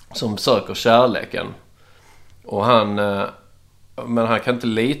som söker kärleken. Och men han kan inte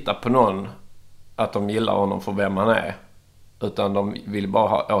lita på någon att de gillar honom för vem han är. Utan de vill bara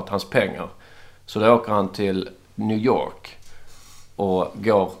ha åt hans pengar. Så då åker han till New York och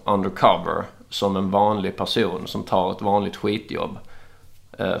går undercover som en vanlig person som tar ett vanligt skitjobb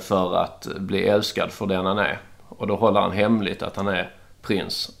för att bli älskad för den han är. Och då håller han hemligt att han är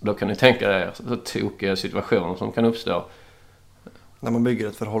prins. Då kan ni tänka er så tokiga situationer som kan uppstå. När man bygger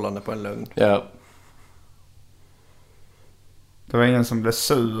ett förhållande på en lögn. Ja. Det var ingen som blev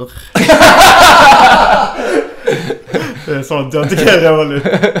sur. Det är sånt jag tycker är roligt.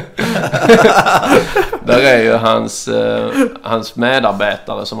 Där är ju hans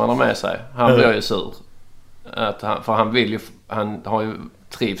medarbetare som han har med sig. Han blir ju sur. För han vill ju, han har ju,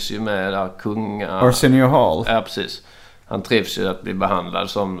 trivs ju med där kunga. Arsenio Hall. Ja, precis. Han trivs ju att bli behandlad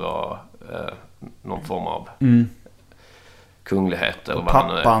som då, någon form av kunglighet. Eller vad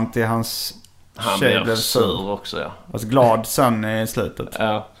han är. Pappan till hans tjej blev sur också, ja. Alltså glad sen i slutet.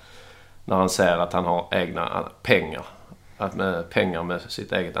 Ja. När han ser att han har egna pengar. Att med pengar med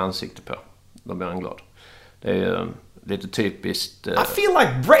sitt eget ansikte på. Då blir han glad. Det är ju lite typiskt... I feel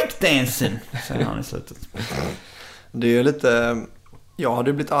like breakdancing, säger han i slutet. Det är ju lite... Jag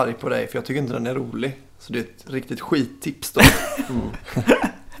hade blivit arg på dig för jag tycker inte den är rolig. Så det är ett riktigt skittips då.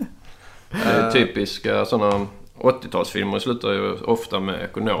 Det är typiska sådana 80-talsfilmer slutar ju ofta med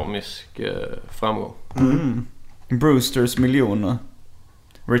ekonomisk framgång. Brewsters miljoner.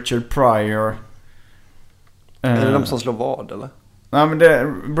 Richard Pryor. Är det de som slår vad eller? Nej, men det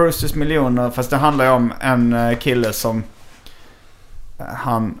är Brewsters miljoner. Fast det handlar ju om en kille som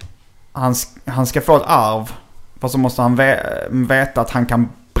han ska få ett arv. Fast så måste han veta att han kan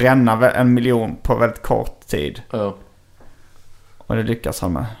bränna 1 miljon på väldigt kort tid. Ja. Och det lyckas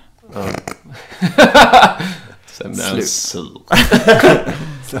han med. Ja. Sen blir han sur.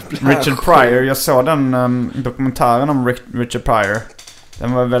 Richard Pryor. Jag såg den dokumentären om Richard Pryor.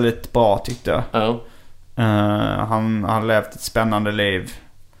 Den var väldigt bra tyckte jag. Ja. Han har levt ett spännande liv.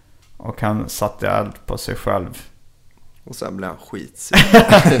 Och han satte eld på sig själv. Och sen blev han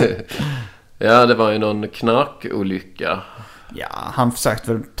skitsur. Ja, det var ju någon knarkolycka. Ja, han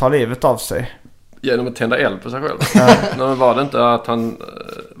försökte väl ta livet av sig. Genom att tända eld på sig själv. Men var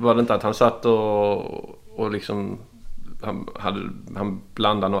det inte att han satt och liksom han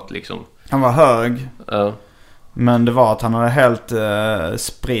blandade något liksom. Han var hög. Ja. Men det var att han hade helt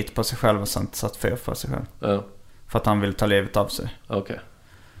sprit på sig själv och sen satt fyr för sig själv. Ja. För att han ville ta livet av sig. Okej.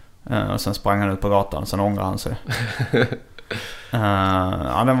 Och sen sprang han ut på gatan och sen ångrade han sig.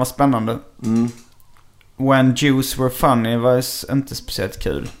 Ja, den var spännande. When Jews Were Funny var inte speciellt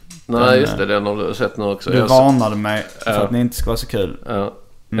kul. Nej, just det. Den har du sett nu också. Du varnade mig för att ni inte ska vara så kul. Ja.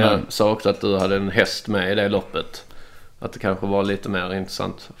 Jag sa också att du hade en häst med i det loppet. Att det kanske var lite mer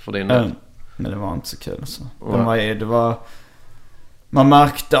intressant för din del. Men det var inte så kul alltså. Det var man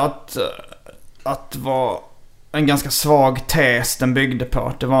märkte att det var en ganska svag tes den byggde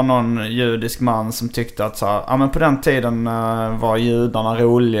på. Det var någon judisk man som tyckte att så här, ja men på den tiden var judarna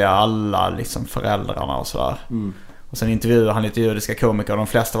roliga, alla liksom föräldrarna och sådär. Och sen intervjuade han lite judiska komiker och de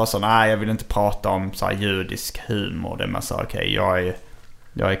flesta var så nej jag vill inte prata om så här judisk humor. Det är med så okej,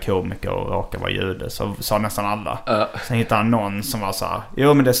 jag är komiker och råkar vara jude. Så sa nästan alla. Sen hittade han någon som var så här,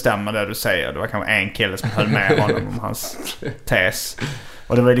 jo men det stämmer det du säger. Det var kanske en kille som höll med honom om hans tes.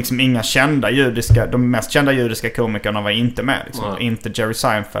 Och det var liksom inga de mest kända judiska komikerna var inte med liksom. Inte Jerry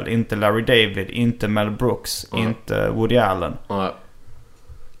Seinfeld, inte Larry David, inte Mel Brooks, inte Woody Allen.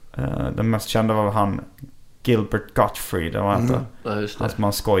 Den mest kända var han Gilbert Gottfried, det var inte. Han som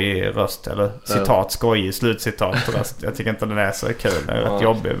har skojig röst eller citat skojig slutcitat röst. Jag tycker inte det är så kul. Det är rätt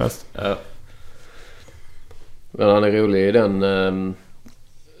jobbig mest. Men han är rolig i den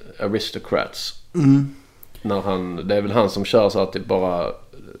Aristocrats. Det är väl han som kör så att det bara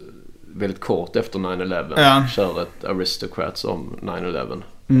väldigt kort efter 9/11 kör ett Aristocrats om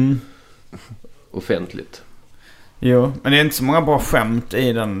 9/11 offentligt. Jo, men det är inte så många bra skämt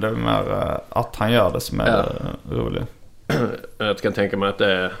i den. Det är mer att han gör det som är roligt. Jag kan tänka mig att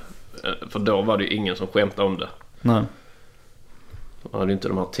det är, för då var det ju ingen som skämtade om det. Nej. Då hade inte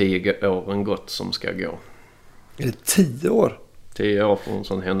de här 10 åren gått som ska gå. Är det 10 år? 10 år för en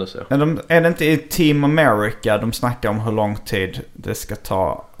sån händelse. Är det inte i Team America de snackar om hur lång tid det ska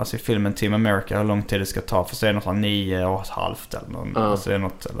ta, alltså i filmen Team America, hur lång tid det ska ta, för så är det något 9,5 eller något, alltså är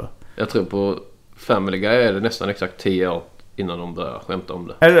något, eller? Jag tror på Family Guy är det nästan exakt 10 år innan de börjar skämta om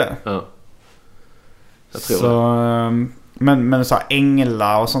det. Är det? Ja. Jag tror så, det. Men så här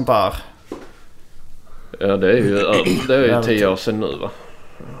änglar och sånt där. Ja, det är ju 10 år sedan nu va?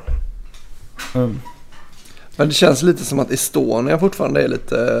 Men det känns lite som att Estonia fortfarande är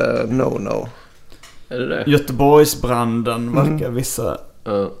lite no-no. Är det det? Göteborgsbranden verkar vissa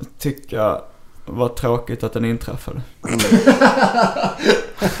tycka var tråkigt att den inträffade.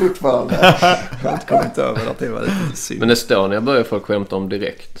 Fortfarande. Jag har inte kommit över att det var lite synd. Men Estonia börjar folk skämta om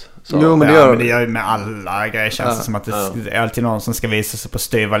direkt. Så. Jo, men det gör ju med alla grejer. Känns det som att det är alltid någon som ska visa sig på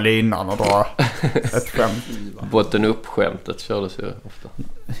styva linan och dra ett skämt. Botten upp skämtet kördes ju ofta.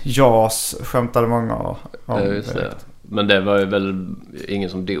 Jas skämtade många om. Just det. Men det var ju väl ingen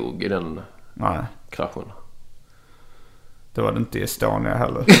som dog i den kraschen. Det var det inte i Estonia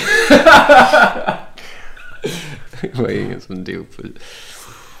heller. Det var ingen som dog.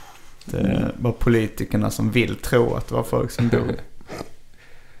 Det var politikerna som vill tro att det var folk som dog.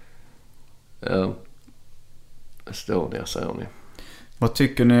 Ja. Estonia säger ni. Vad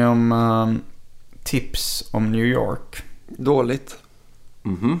tycker ni om tips om New York? Dåligt.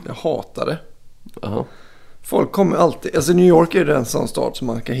 Jag hatar det. Uh-huh. Folk kommer alltid, alltså New York är den sån stad som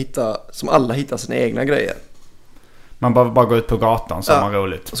man kan hitta, som alla hittar sina egna grejer. Man bara går ut på gatan så har man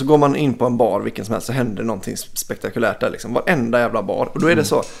roligt. Och så går man in på en bar vilken som helst så händer någonting spektakulärt där liksom. Varenda jävla bar. Och då är det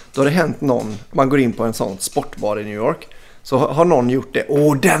så, då har det hänt någon, man går in på en sån sportbar i New York. Så har någon gjort det.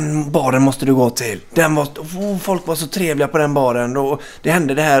 Den baren måste du gå till. Folk var så trevliga på den baren. Och det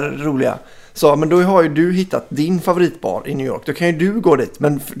hände det här roliga. Så, men då har ju du hittat din favoritbar i New York. Då kan ju du gå dit.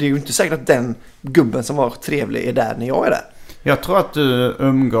 Men det är ju inte säkert att den gubben som var trevlig är där när jag är där. Jag tror att du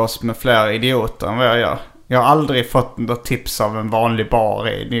umgås med fler idioter än vad jag gör. Jag har aldrig fått något tips av en vanlig bar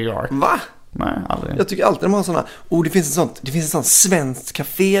i New York. Va? Nej, aldrig. Jag tycker alltid de har sådana. Det finns ett sånt svenskt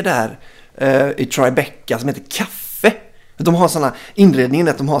café där i Tribeca som heter Kaffe. De har såna inredningen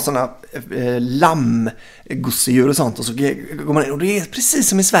att de har såna lammgosedjur och sånt. Och så går man in och det är precis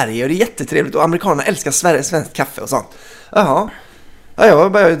som i Sverige. Och det är jättetrevligt. Och amerikanerna älskar svenskt kaffe och sånt. Jaha.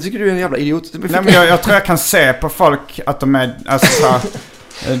 Ja, jag tycker du är en jävla idiot. Nej, men jag tror jag kan se på folk att de är alltså, så här,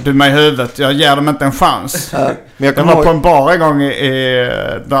 dumma i huvudet. Jag ger dem inte en chans. Men jag var på en bar en gång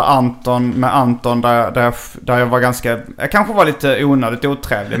där Anton där jag var ganska, jag kanske var lite onödigt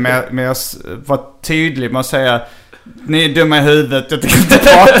otrevlig, men jag var tydlig med att säga: ni är dumma i huvudet, jag tycker inte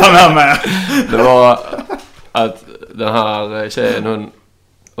prata med mig. Det var att den här tjejen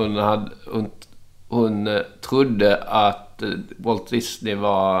hon trodde att Walt Disney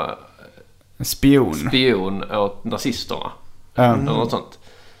var spion åt nazisterna. Eller något sånt.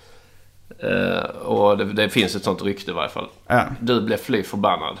 Och det finns ett sånt rykte i varje fall. Du blev fly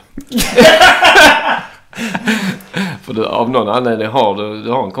förbannad. För du, av någon anledning har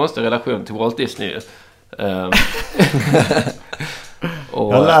du har en konstig relation till Walt Disney.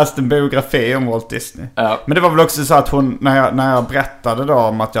 Och, jag har läst en biografi om Walt Disney. Ja. Men det var väl också så att hon, när jag berättade då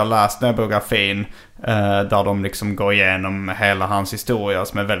om att jag läst den biografin, där de liksom går igenom hela hans historia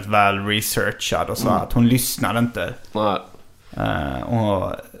som är väldigt väl researchad och så, att hon lyssnade inte. Nej.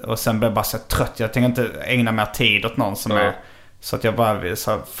 Och sen blev jag bara så trött. Jag tänkte inte ägna mer tid åt någon som är... Så att jag bara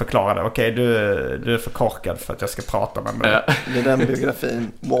så förklarade, okej, du är för korkad för att jag ska prata med mig. Ja. Det är den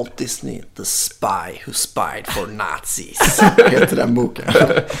biografin, Walt Disney, The Spy Who Spied for Nazis, heter den boken.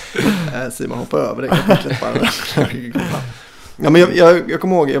 Simon hoppar över det kapitlet bara. Ja, men jag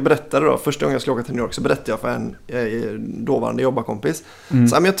kommer ihåg, jag berättade då, första gången jag skulle åka till New York så berättade jag för en dåvarande jobbarkompis.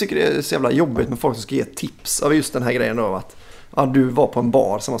 Så men jag tycker det är så jävla jobbigt med folk som ska ge tips av just den här grejen då, att du var på en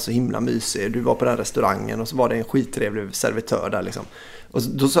bar som var så himla mysig, du var på den restaurangen och så var det en skittrevlig servitör där liksom. Och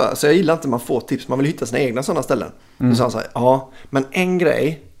då sa så jag gillar inte man får tips, man vill hitta sina egna sådana ställen. Då sa han så här, ja, men en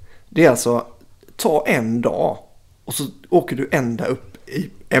grej, det är alltså, ta en dag och så åker du ända upp i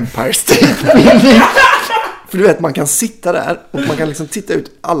Empire State Building. För du vet, man kan sitta där och man kan liksom titta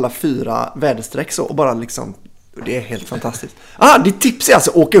ut alla 4 väderstreck så och bara liksom, det är helt fantastiskt. Ditt tips är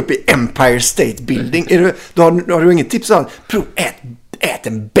alltså åka upp i Empire State Building. Då har du inget tips så prova ät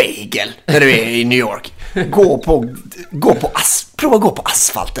en bagel när du är i New York. Prova gå på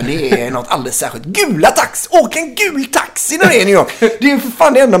asfalten. Det är något alldeles särskilt. Gula tax. Åk en gul taxi när du är i New York. Det är för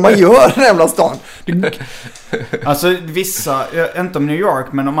fan det enda man gör i den jävla stan. Alltså vissa, inte om New York,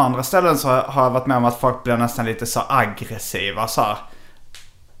 men om andra ställen så har jag varit med om att folk blir nästan lite så aggressiva så här.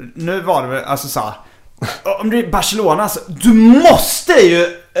 Nu var det väl alltså så här, om det är Barcelona alltså, du måste ju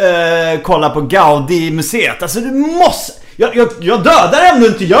kolla på Gaudi-museet. Alltså du måste. Jag dödar om du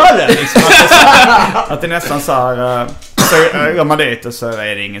inte gör det liksom. Att det är nästan så här, så gör man det och så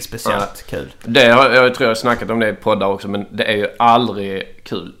är det inget speciellt kul. Jag tror jag har snackat om det i poddar också, men det är ju aldrig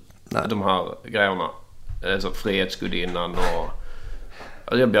kul. Nej. De här grejerna, så Frihetsgudinnan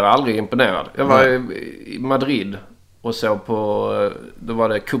och jag blir aldrig imponerad. Jag var i Madrid och såg på, då var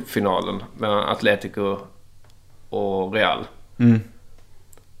det cupfinalen mellan Atletico och Real.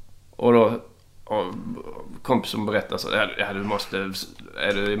 Och då kompisen berättade så du måste,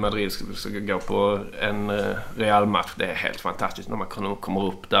 är du i Madrid ska gå på en Real-match. Det är helt fantastiskt när man kommer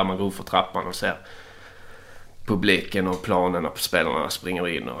upp där, man går upp för trappan och ser publiken och planen och spelarna springer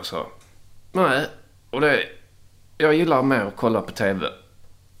in och så. Nej, och jag gillar mer att kolla på tv.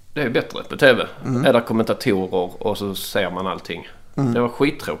 Det är bättre på tv. Är det kommentatorer och så ser man allting. Det var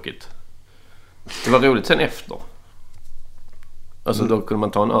skittråkigt. Det var roligt sen efter. Alltså då kunde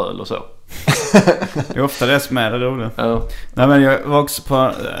man ta en öl och så. Det är ofta det som är det roliga. Ja. Nej, men jag var också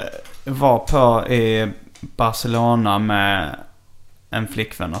på i Barcelona med en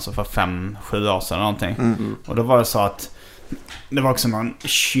flickvän alltså för 5-7 år sedan någonting. Och då var det så att det var också någon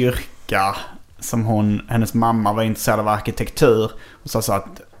kyrka som hennes mamma var intresserad av arkitektur och så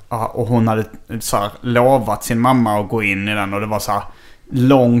att och hon hade så här lovat sin mamma att gå in i den och det var så här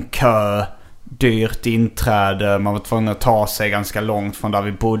lång kö, dyrt inträde, man var tvungen att ta sig ganska långt från där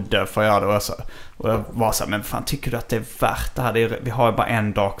vi bodde för att göra det och jag var så här, men fan tycker du att det är värt det här? Vi har ju bara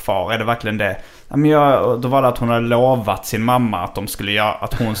en dag kvar, är det verkligen det? Ja, men då var det att hon hade lovat sin mamma att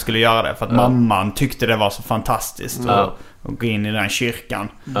hon skulle göra det för att mamman tyckte det var så fantastiskt att gå in i den kyrkan.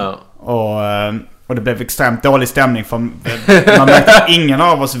 Och det blev extremt dålig stämning för man märkte att ingen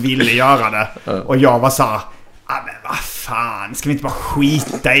av oss ville göra det. Och jag var så här, men vad fan, ska vi inte bara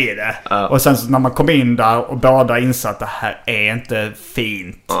skita i det? Och sen så när man kom in där och båda insåg att det här är inte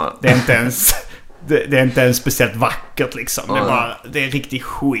fint. Det är inte ens det är inte ens speciellt vackert liksom. Det är riktigt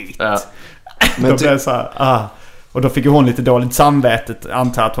skit. Men då blev det så här, och då fick hon lite dåligt samvete,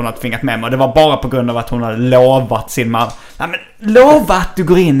 antar att hon hade tvingat med mig. Och det var bara på grund av att hon hade lovat sin mamma. Nej, men lova att du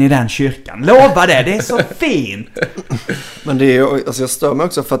går in i den kyrkan. Lova det är så fint. Men det är alltså jag stör mig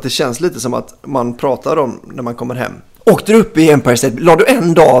också för att det känns lite som att man pratar om när man kommer hem. Åkte du upp i Empire State? La du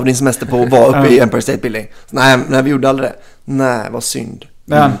en dag av din semester på att vara uppe i Empire State Building? Nej, vi gjorde aldrig det. Nej, vad synd.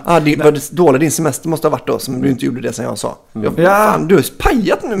 Vad dålig din semester måste ha varit då som du inte gjorde det som jag sa. Fan, du är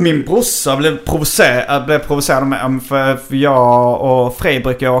pajat nu. Min brorsa blev provocerad med för jag och Frej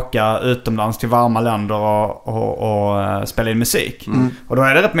brukar åka utomlands till varma länder och spela in musik. Och då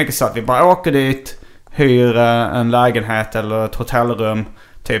är det rätt mycket så att vi bara åker dit, hyr en lägenhet eller ett hotellrum,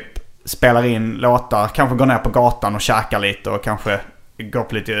 typ spelar in låtar, kanske går ner på gatan och käkar lite och kanske går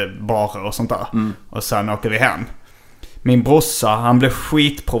på lite barer och sånt där. Och sen åker vi hem. Min brorsa, han blev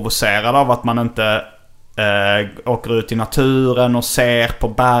skitprovocerad av att man inte åker ut i naturen och ser på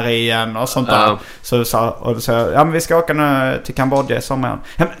bergen och sånt där. Så ja, men vi ska åka nu till Kambodja i sommaren.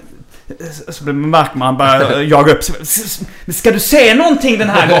 Så märker man bara jaga upp. Ska du se någonting den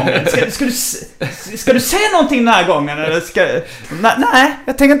här gången? Ska du se någonting den här gågen? Eller nej,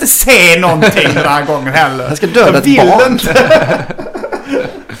 jag tänker inte se någonting den här gången heller. Jag ska döda ett barn.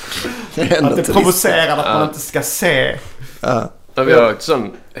 Att det provocerar att man inte ska se. Vi har ett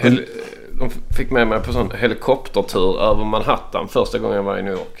sån de fick med mig på sån helikoptertur över Manhattan första gången jag var i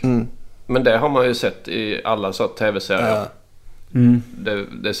New York. Men det har man ju sett i alla så tv-serier.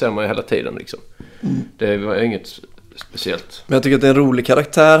 Det ser man ju hela tiden liksom. Det var inget speciellt. Men jag tycker att det är en rolig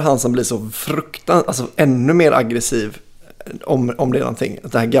karaktär. Han som blir så fruktansvärt, alltså ännu mer aggressiv om det är någonting.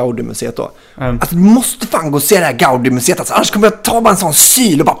 Det här Gaudi-museet då. Alltså du måste fan gå och se det här Gaudi-museet. Alltså, annars kommer jag ta bara en sån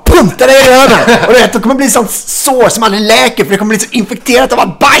syl och bara punta dig i ögonen. Och det kommer bli sånt sår som aldrig läker. För det kommer bli så infekterat av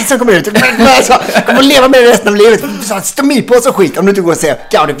allt bajs som kommer ut. Du kommer att leva med det resten av livet. Stomi på så skit om du inte går och ser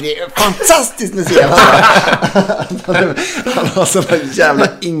Gaudi. För det är ett fantastiskt museum. Han har så jävla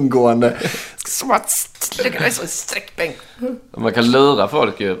ingående. Som att lägga dig så i sträckbänk. Man kan lura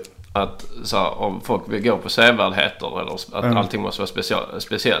folk ju. Att så, om folk vill gå på sevärdheter eller att allting måste vara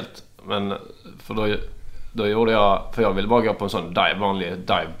speciellt. Men för då gjorde jag, för jag ville bara gå på en sån vanlig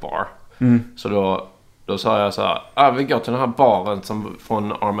dive bar. Så då sa jag så här, vi går till den här baren som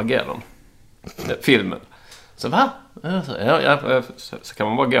från Armageddon, filmen. Så va? Så kan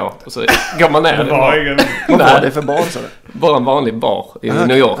man bara gå och så går man ner. Vad var det för bar så? Bara en vanlig bar i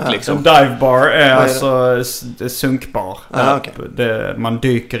New York liksom. En dive bar är alltså sunkbar. Okay. Man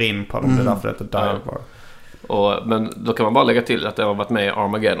dyker in på dem, det är därför det heter dive bar. Men då kan man bara lägga till att det har varit med i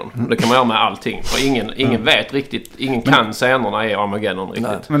Armageddon. Det kan man göra med allting. Och ingen vet riktigt, ingen kan scenerna i Armageddon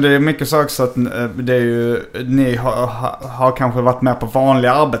riktigt. Men det är mycket så också att det är ju, ni har kanske varit med på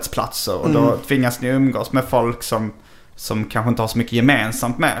vanliga arbetsplatser och då tvingas ni umgås med folk som kanske inte har så mycket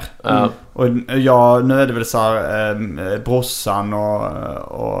gemensamt med. Och nu är det väl så här brorsan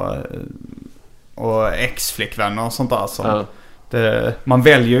och ex-flickvänner och sånt där som man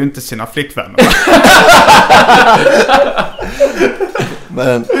väljer ju inte sina flickvänner.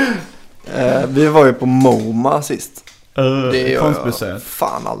 Men vi var ju på MoMA sist. Det gör jag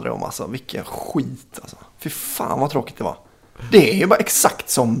fan aldrig om alltså. Vilken skit alltså. Fy fan vad tråkigt det var. Det är ju bara exakt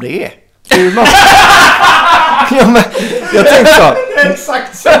som det är. Ja, men jag tänkte så.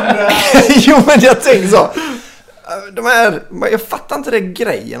 Exakt som det är. Jo men jag tänkte så. Jag fattar inte det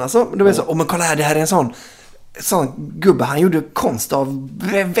grejen alltså. Det var så, men kolla här, det här är en sån gubbe, han gjorde konst av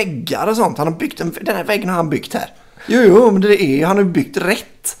väggar och sånt. Han har byggt den här väggen har han byggt här. Jo, men han har byggt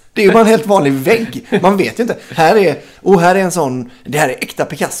rätt. Det är ju bara en helt vanlig vägg. Man vet ju inte. Här är en sån, det här är äkta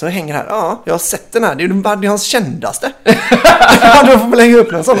Picasso, det hänger här. Ja, jag har sett den här. Det är hans kändaste. Då får man lägga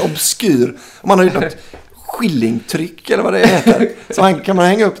upp en sån obskyr. Om man har gjort något skillingtryck eller vad det heter. Så kan man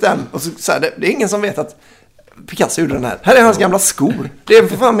hänga upp den. Och så här, det är ingen som vet att Picasso gjorde den här. Här är hans gamla skor. Det är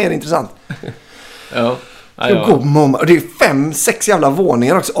för fan mer intressant. Ja. Och det är 5-6 jävla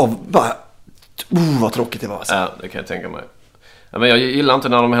våningar också av bara vad tråkigt det var alltså. Ja, det kan jag tänka mig. Ja, men jag gillar inte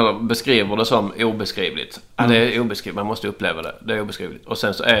när de heller beskriver det som obeskrivligt. Ja, det är obeskrivligt, man måste uppleva det. Det är obeskrivligt. Och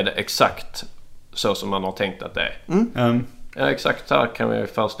sen så är det exakt så som man har tänkt att det är. Ja, exakt här kan vi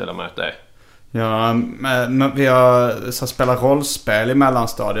föreställa mig att det är. Ja, men vi har så spelat rollspel i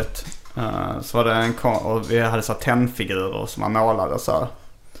mellanstadiet. Så var det och vi hade så tennfigurer som man målade så här.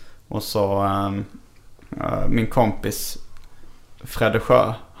 Och så min kompis Fredde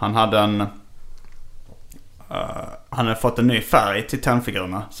Sjö, han hade han hade fått en ny färg till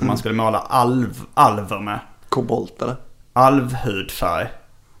tennfigurerna som man skulle måla alver med. Kobolt eller? Alvhudfärg.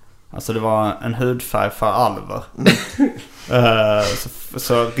 Alltså det var en hudfärg för alver.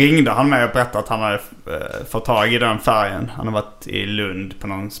 Så ringde han mig och berättade att han hade fått tag i den färgen. Han har varit i Lund på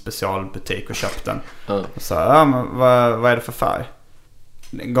någon specialbutik och köpt den. Och så men vad är det för färg?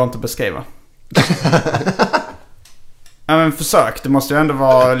 Det går inte att beskriva. Ja, men försök, det måste ju ändå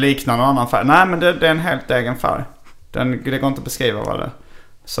vara liknande någon annan färg. Nej, men det är en helt egen färg. Det går inte att beskriva vad det är.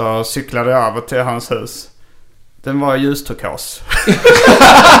 Så cyklade jag över till hans hus. Den var ljusturkos.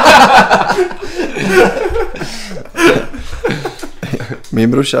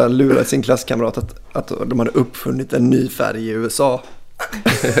 Min brorsa lurade sin klasskamrat att de hade uppfunnit en ny färg i USA.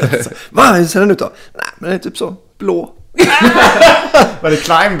 Vad hur ser den ut då? Nej, men det är typ så blå. Var det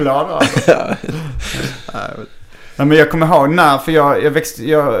Kleinblad då? Ja, men jag kommer ihåg för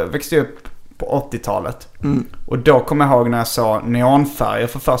jag växte upp på 80-talet. Och då kommer jag ihåg när jag såg neonfärger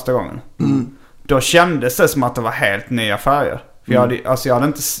för första gången. Då kändes det som att det var helt nya färger. För jag hade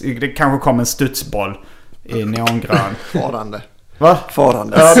inte, det kanske kom en studsboll i neongrön. Va?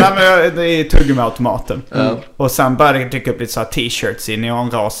 Farandes. Ja, men det är tuggummiautomaten. Och sen började det dyka upp lite så här t-shirts i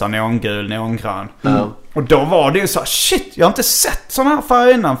neonrosa, neongul, neongrön. Och då var det ju så här, shit, jag har inte sett såna här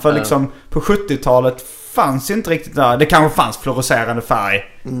färger innan. För liksom på 70-talet fanns inte riktigt där. Det kanske fanns fluorescerande färg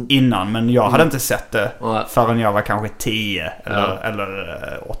innan, men jag hade inte sett det förrän jag var kanske 10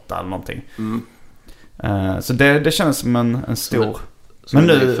 eller 8 eller någonting. Så det känns som en stor... Men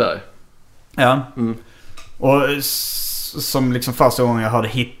nu... färg. Ja. Och som liksom första gången jag hörde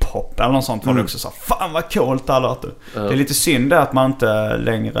hiphop eller något sånt var det också så, fan vad coolt det här låter. Det är lite synd att man inte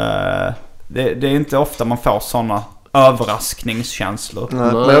längre... Det är inte ofta man får såna överraskningskänslor.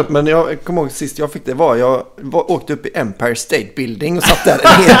 Nej, men jag kommer ihåg sist jag fick det jag åkte upp i Empire State Building och satt där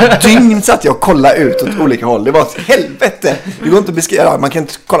en hel dygn satt jag och kollade ut åt olika håll. Det var ett helvete. Det går inte att beskriva. Man kan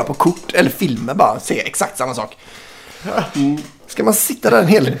inte kolla på kort eller filmer bara se exakt samma sak. Ska man sitta där en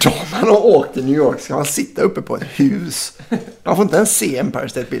hel dag man har åkt till New York, ska man sitta uppe på ett hus. Man får inte ens se Empire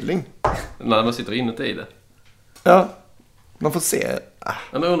State Building. Nej, man sitter inuti i det. Ja, man får se.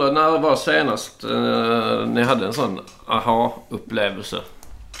 Jag undrar, när var senast ni hade en sån aha-upplevelse?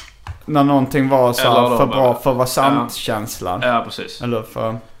 När någonting var så här för bra för att vara sant-känslan. Ja, precis. Eller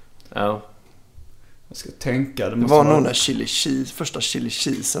för... Ja. Jag ska tänka. Det var nog när chili cheese, första chili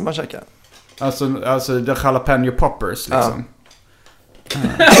cheesen man käkade. Alltså the jalapeno poppers liksom.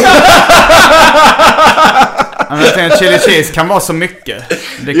 Men jag tänkte chili cheese kan vara så mycket.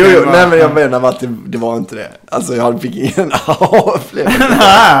 Det kan vara... Nej men jag menar att det var inte det. Alltså jag fick ingen upplevelse.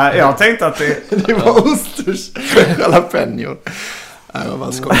 Nej, jag tänkte att det var osters jalapeno. Nej, jag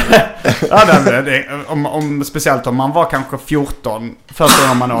bara skojar. Ja, speciellt om man var kanske 14 första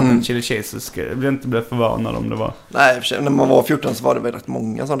gången man åt en chili cheese, så skulle jag inte bli förvånad om det var. Nej, när man var 14 så var det väl rätt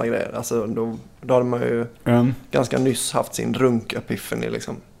många sådana grejer. Alltså då hade man ju ganska nyss haft sin runk-epiphany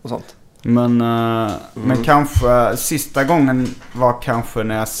liksom och sånt. Men kanske sista gången var kanske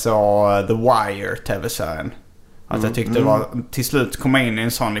när jag såg The Wire tv-serien. Att jag tyckte det var till slut komma in i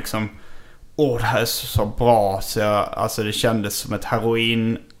en sån liksom, det här är så bra, så alltså det kändes som ett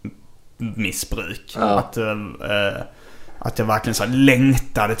heroinmissbruk. Att jag verkligen så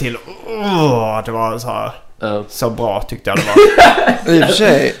längtade till att det var så här, så bra tyckte jag det var. I och för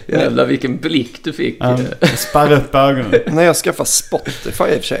sig, jävlar vilken blick du fick. Spärra upp ögonen. När jag skaffade Spotify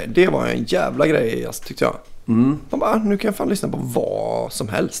i och för sig, det var en jävla grej tyckte jag. Man bara, nu kan jag fan lyssna på vad som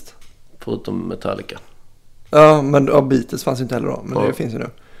helst. Förutom Metallica. Ja, men Beatles fanns ju inte heller då, men det finns ju nu.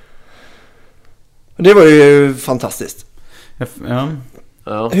 Det var ju fantastiskt. Ja.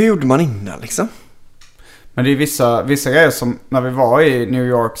 Hur gjorde man innan liksom? Men det är vissa grejer som när vi var i New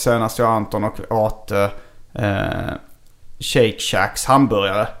York senast, jag och Anton, och åt Shake Shacks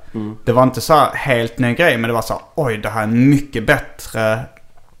hamburgare. Det var inte så här helt ny grej, men det var så här, oj, det här är mycket bättre,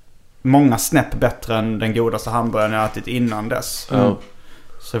 många snäpp bättre än den godaste hamburgaren jag ätit innan dess.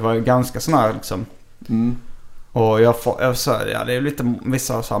 Så det var ju ganska sån liksom. Och det är lite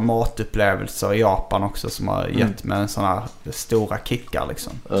vissa så här matupplevelser i Japan också som har gett mig såna här stora kickar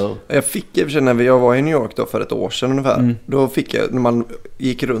liksom. Jag fick i och för sig när jag var i New York då för ett år sedan ungefär. Då fick jag, när man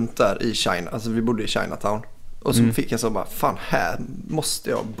gick runt där i China, alltså vi bodde i Chinatown. Och så fick jag så bara, fan, här måste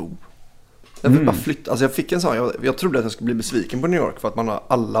jag bo. Jag fick bara flytta, alltså jag fick en sån, jag trodde att jag skulle bli besviken på New York för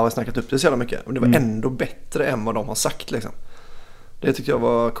att alla har snackat upp det så jävla mycket. Men det var ändå bättre än vad de har sagt liksom. Det tyckte jag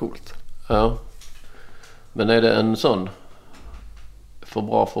var coolt. Ja. Men är det en sån för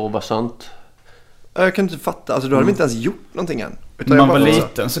bra för att vara sant? Jag kan inte fatta. Alltså du hade inte ens gjort någonting än. När man var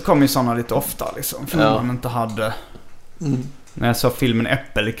liten så kom ju såna lite ofta liksom. För man inte hade... När jag såg filmen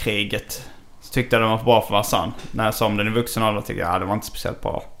Äppelkriget så tyckte jag den var för bra för att vara sann. När jag såg om den i vuxen ålder tyckte jag det var inte speciellt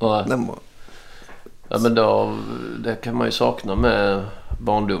bra. Ja, men då, det kan man ju sakna med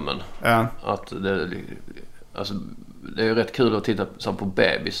barndomen. Att det är ju rätt kul att titta så på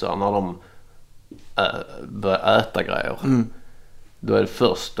bebisar när de börjar äta grejer. Då är det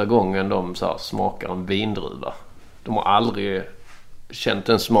första gången de så här smakar en vindruva. De har aldrig känt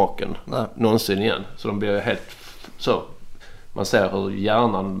den smaken någonsin igen. Så de blir helt så. Man ser hur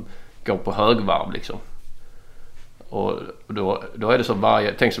hjärnan går på högvarv liksom. Och då är det så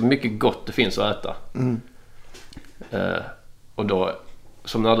tänk så mycket gott det finns att äta. Och då,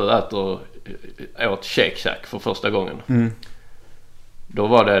 som när du åt Shake Shack för första gången. Då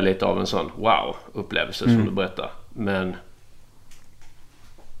var det lite av en sån wow-upplevelse som du berättade.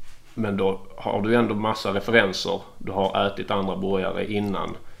 Men då har du ändå massa referenser. Du har ätit andra burgare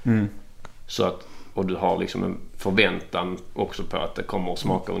innan. Så att, och du har liksom en förväntan också på att det kommer att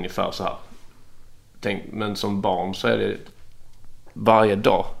smaka ungefär så här. Men som barn så är det varje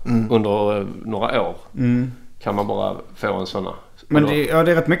dag under några år kan man bara få en sån här. Men det är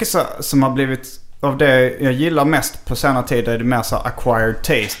rätt mycket så, som har blivit av det jag gillar mest på senare tid är det mer så acquired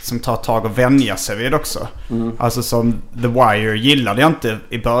taste som tar tag och vänja sig vid också. Alltså som The Wire gillade jag inte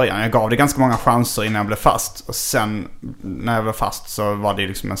i början. Jag gav det ganska många chanser innan jag blev fast. Och sen när jag blev fast så var det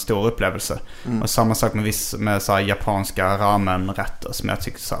liksom en stor upplevelse. Och samma sak med så här japanska ramenrätter som jag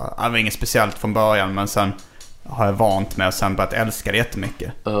tyckte så här, det var inget speciellt från början, men sen har jag vant med och sen börjat älska det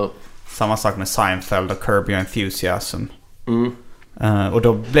jättemycket. Samma sak med Seinfeld och Curb Your Enthusiasm. Och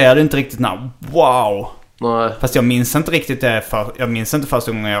då blev det inte riktigt wow. Nej. Fast jag minns inte riktigt det. Jag minns inte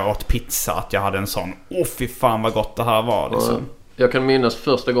första gången jag åt pizza att jag hade en sån, fy fan vad gott det här var liksom. Jag kan minnas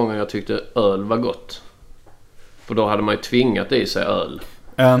första gången jag tyckte öl var gott. För då hade man ju tvingat i sig öl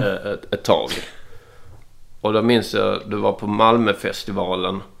ett tag. Och då minns jag, det var på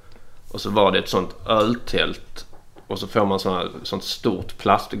Malmöfestivalen. Och så var det ett sånt öltält. Och så får man sånt stort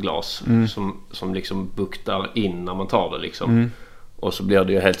plastglas som liksom buktar in när man tar det liksom. Och så blir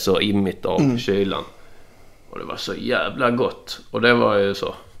det ju helt så immigt av kylan. Och det var så jävla gott. Och det var ju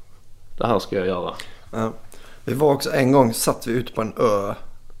så, det här ska jag göra. Ja. Vi var också en gång, satt vi ute på en ö.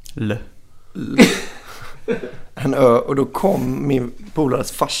 En ö, och då kom min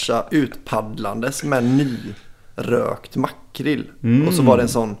polares farsa utpaddlandes med nyrökt makrill. Och så var det en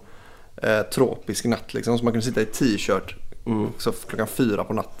sån tropisk natt liksom, så man kunde sitta i t-shirt så 4:00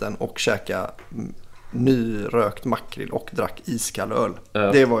 på natten och käka nyrökt makrill och drack iskall öl.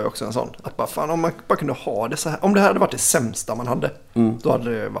 Det var ju också en sån att bara fan, om man bara kunde ha det så här, om det här hade varit det sämsta man hade, då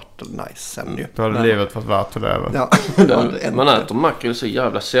hade det varit nice sen ju. Då hade livet varit värt att leva. Ja. Man äter makrill så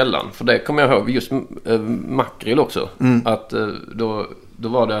jävla sällan, för det kommer jag ihåg just makrill också, att då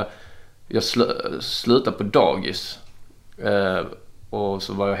var det, jag slutade på dagis och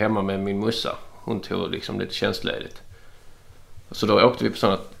så var jag hemma med min mussa. Hon tog liksom lite tjänstledigt. Så då åkte vi på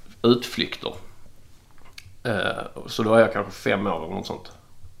sådana utflykter. Så då var jag kanske 5 år eller något sånt.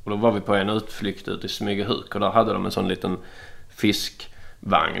 Och då var vi på en utflykt ute i Smygehuk. Och där hade de en sån liten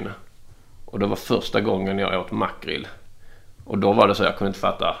fiskvagn. Och det var första gången jag åt makrill. Och då var det så jag kunde inte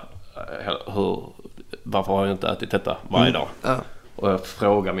fatta varför har jag inte ätit detta varje dag. Och jag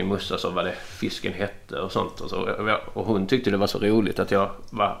frågade min mussa så vad det fisken hette och sånt. Och hon tyckte det var så roligt att jag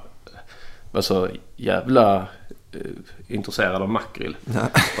var så jävla intresserad av makrill.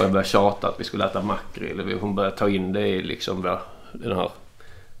 Och jag började tjata att vi skulle äta makrill. Hon började ta in det i liksom den här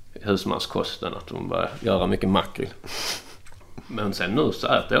husmanskosten, att hon började göra mycket makrill. Men sen nu så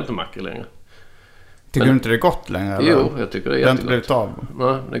äter jag inte makrill längre. Tycker du inte det är gott längre? Eller? Jo, jag tycker det är jättegott. Det har inte blivit av?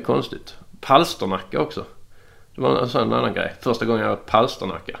 Nej, det är konstigt. Palsternacka också. Det var en sån annan grej. Första gången jag åt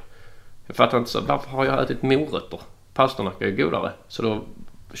palsternacka. Jag fattar inte så, varför har jag ätit morötter? Palsternacka är godare. Så då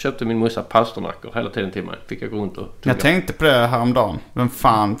köpte min mussa palsternackor hela tiden till mig. Fick jag gå runt och tugga. Jag tänkte på det häromdagen. Vem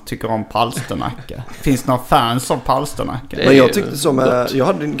fan tycker om palsternacka? Finns det några fans av palsternacka? Men jag tyckte jag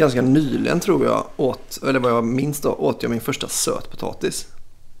hade ganska nyligen, tror jag, eller vad jag minns då, åt jag min första sötpotatis.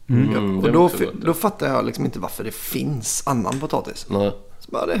 Och då fattar jag liksom inte varför det finns annan potatis. Nej.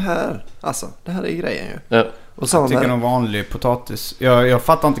 Så bara det här är grejen ju. Ja. Och samma jag tycker nog vanlig potatis. Jag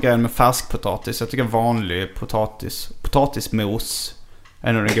fattar inte grejen med färskpotatis. Jag tycker vanlig potatismos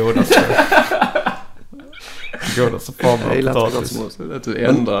är nog den godaste. Godaste formen av potatis. Att du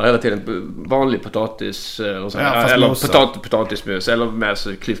ändrar hela tiden vanlig potatis och så, eller potatismus eller med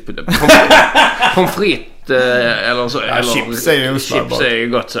så pommes frites eller så, eller chips är ju chips är ju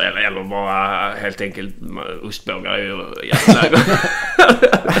gott så, eller bara helt enkelt ostbågar är ju jävla gott.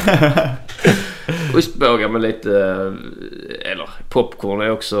 Ostbågar med lite, eller popcorn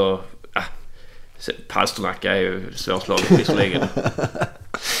är också, palsternacka är ju svårslaget visserligen.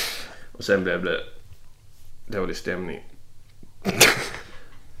 Och sen blev det dålig stämning.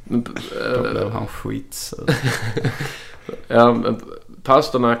 Då blev han skitsur. Ja,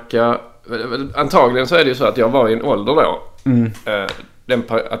 palsternacka, antagligen så är det ju så att jag var i en ålder då.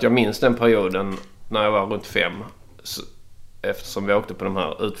 Att jag minns den perioden när jag var runt 5. Eftersom vi åkte på de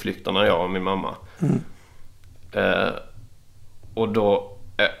här utflykterna, jag och min mamma. Och då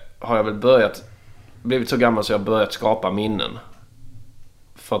har jag väl blivit så gammal så jag börjat skapa minnen.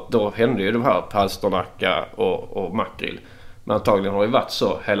 För att då hände ju de här palsternacka och makrill. Men antagligen har det varit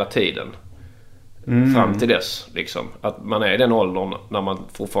så hela tiden. Fram till dess liksom. Att man är i den åldern när man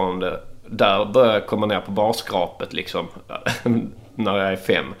fortfarande där börjar komma ner på barskrapet liksom. När jag är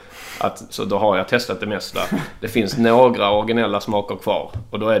 5. Så då har jag testat det mesta. Det finns några originella smaker kvar.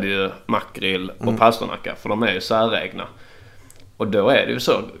 Och då är det ju makrill och palsternacka. För de är ju säregna. Och då är det ju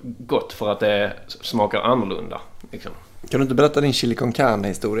så gott för att det smakar annorlunda liksom. Kan du inte berätta din chili con carne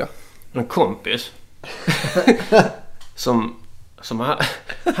historia? En kompis som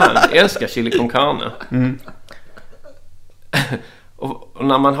han älskar chili con carne. Och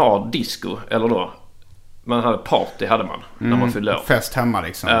när man har disco eller då man hade party hade man när man fyllde år. Fest hemma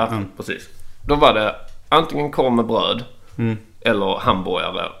liksom. Ja, precis. Då var det antingen korv med bröd eller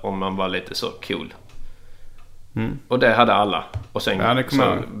hamburgare om man var lite så cool. Och det hade alla. Och sen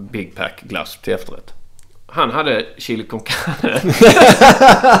så Big Pack glass till efterrätt. Han hade chili con carne.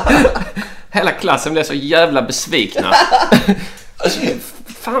 Hela klassen blev så jävla besvikna.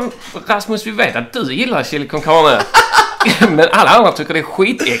 Fan, Rasmus, vi vet att du gillar chili con carne. Men alla andra tycker det är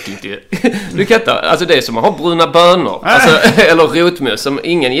skitäckligt ju. Du kan inte, alltså det är som att ha bruna bönor alltså, eller rotmus som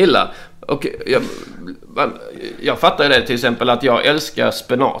ingen gillar. Och jag fattar det till exempel att jag älskar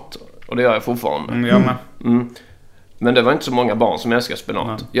spenat. Och det gör jag fortfarande. Jag med. Men det var inte så många barn som älskar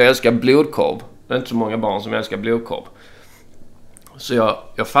spenat. Jag älskar blodkorv. Det är inte så många barn som älskar blodkorv. Så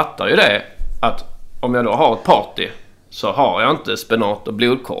jag fattar ju det, att om jag då har ett party så har jag inte spenat och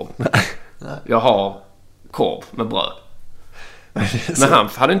blodkorv. Jag har korv med bröd. Men han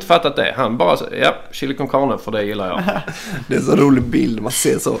hade inte fattat det. Han bara så, chili con carne, för det gillar jag. Det är en så rolig bild. Man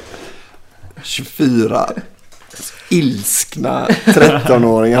ser så 24 ilskna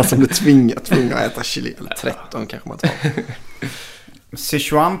 13-åringar som blir tvungna att äta chili. Eller 13 kanske man tar.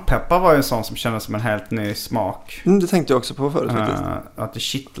 Sichuanpeppar var ju en sån som kändes som en helt ny smak. Det tänkte jag också på förut faktiskt. Att det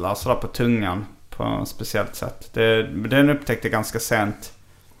kittlar sådär på tungan på ett speciellt sätt. Den upptäckte ganska sent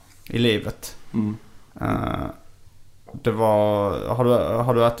i livet. Det var...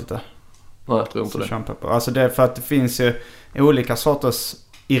 Har du ätit det? Nej, jag tror inte det. Sichuanpeppar. Alltså det är för att det finns ju olika sorters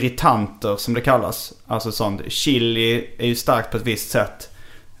irritanter som det kallas. Alltså sånt. Chili är ju starkt på ett visst sätt.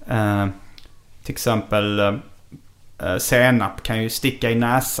 Till exempel... senap kan ju sticka i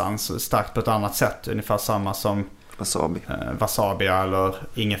näsan så starkt på ett annat sätt. Ungefär samma som wasabi eller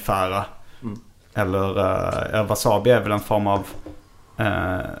ingefära. Eller wasabi är väl en form av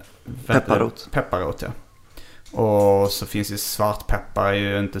pepparrot, ja. Och så finns ju svartpeppar, är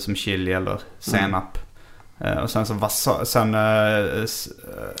ju inte som chili eller senap. Och sen så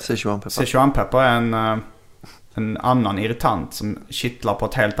Sichuanpeppar är en annan irritant som kittlar på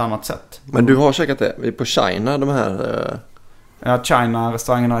ett helt annat sätt. Men du har käkat det? Vi är på China, de här... Ja,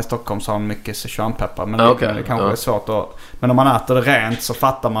 China-restaurangerna i Stockholm så har mycket Sichuanpeppar. Men det kanske är svårt att... Men om man äter det rent så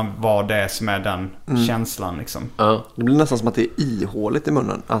fattar man vad det är som är den känslan liksom. Det blir nästan som att det är ihåligt i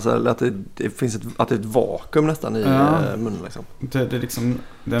munnen. Alltså eller att det finns ett vakuum nästan i munnen liksom.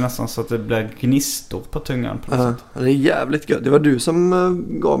 Det är nästan så att det blir gnistor på tungan på något sätt. Det är jävligt gött. Det var du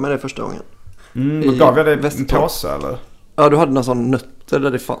som gav mig det första gången. Gav jag det en påse eller? Ja, du hade någon sån nötter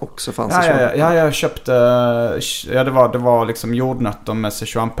där det också fanns. Ja, jag köpte... Ja, det var liksom jordnötter med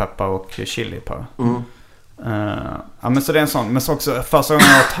sichuanpeppar och chili på. Ja, men så det är en sån. Men så också första gången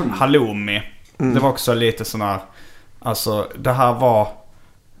jag åt halloumi. Det var också lite sån här... Alltså, det här var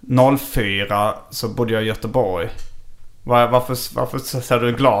 04 så bodde jag i Göteborg. Varför ser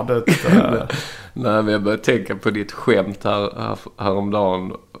du glad ut? Nej, men jag började tänka på ditt skämt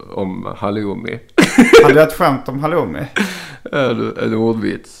häromdagen om halloumi. Hade jag ett skämt om halloumi? En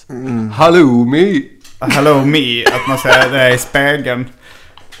ordvits. Halloumi! Halloumi, att man säger det i spegeln.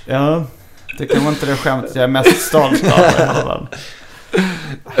 Ja, det kan vara inte det skämtet jag är mest stolt av.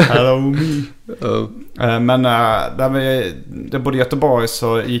 Halloumi. Men där vi bodde i Göteborg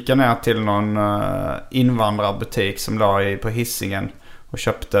så gick jag ner till någon invandrarbutik som låg på Hisingen och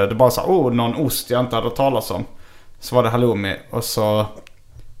köpte, det bara så någon ost jag inte hade talat om. Så var det halloumi och så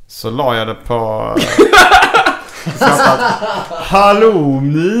la jag det på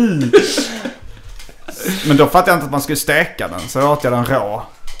halloumi. Men då fattade jag inte att man skulle steka den, så åt jag den rå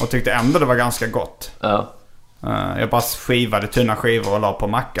och tyckte ändå det var ganska gott. Jag bara skivade tunna skivor och la på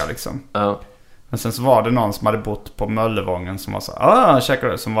macka liksom. Men sen så var det någon som hade bott på Möllevången som var så käkar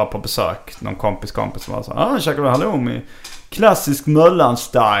du, som var på besök, någon kompis som var så käkar du halloumi, klassisk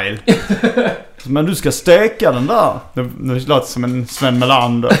Möllan-style. Men du ska steka den där. Det låter som en Sven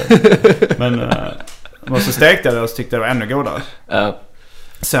Melander. Men så stekte jag det och så tyckte det var ännu godare.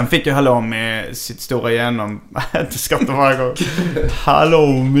 Sen fick jag halloumi sitt stora genom. Det ska inte varje gång.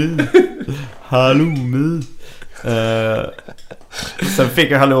 Halloumi. Sen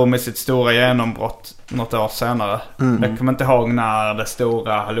fick jag halloumi sitt stora genombrott något år senare. Jag kommer inte ihåg när det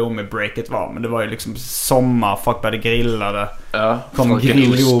stora halloumi-breaket var. Men det var ju liksom sommar, folk började grilla det. Kom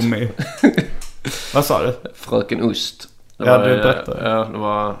grillloumi. Vad sa du? Fröken Ost. Du berättade. Ja, det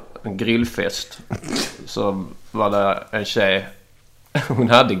var en grillfest. Så var det en tjej. Hon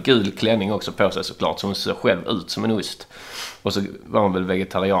hade gul klänning också på sig såklart. Så hon såg själv ut som en ost. Och så var hon väl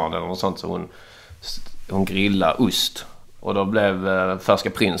vegetarian eller något sånt. Så hon grillade ost. Och då blev färska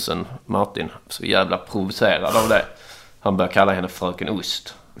prinsen Martin så jävla provocerad av det. Han började kalla henne Fröken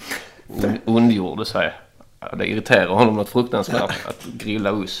Ost. Hon ondgjorde sig. Det irriterar honom något fruktansvärt att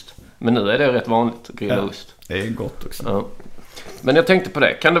grilla ost. Men nu är det rätt vanligt att grilla ost. Det är gott också. Ja. Men jag tänkte på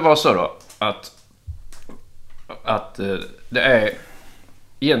det. Kan det vara så då att det är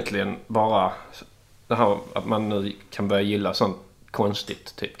egentligen bara det här att man nu kan börja gilla sånt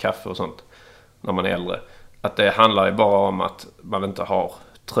konstigt, typ kaffe och sånt, när man är äldre. Att det handlar ju bara om att man inte har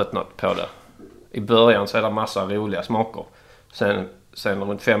tröttnat på det. I början så är det massa roliga smaker. Sen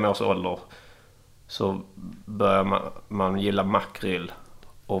runt 5 års ålder så börjar man gilla makrill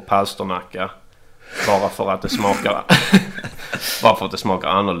och palsternacka bara för att det smakar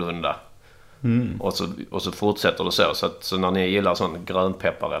annorlunda. Och så fortsätter det så när ni gillar sån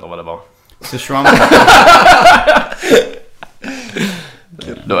grönpeppar eller vad det var.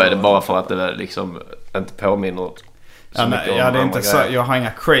 Då är det bara för att det liksom inte påminner så mycket om det är inte så, grejer. jag har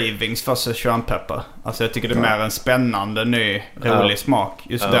inga cravings för Sichuanpeppar. Alltså jag tycker det är mer en spännande, ny, rolig smak.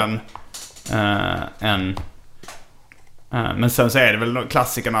 Just den. Men sen så är det väl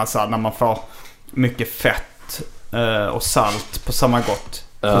klassikerna så här, när man får mycket fett och salt på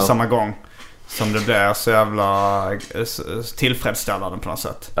samma gång. Som det blir så jävla tillfredsställande på något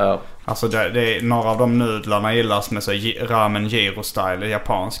sätt. Alltså det är några av de nudlarna gillas med så ramen gyro-style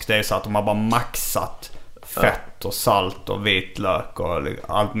japansk. Det är så att de har bara maxat fett och salt och vitlök och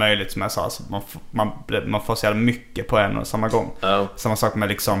allt möjligt som jag sa. Så man får så jävla mycket på en och samma gång. Samma sak med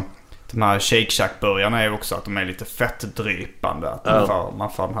liksom de här Shake Shack-burgarna är ju också att de är lite fettdrypande. Att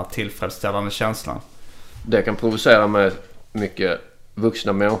man får den här tillfredsställande känslan. Det kan provocera med mycket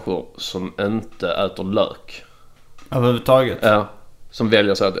vuxna människor som inte äter lök. Överhuvudtaget? Ja, som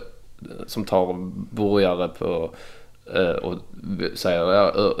väljer så att som tar burgare på och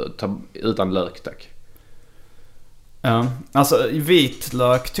säger utan lök tack. Ja, alltså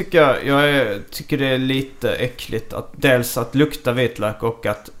vitlök tycker jag tycker det är lite äckligt att dels att lukta vitlök och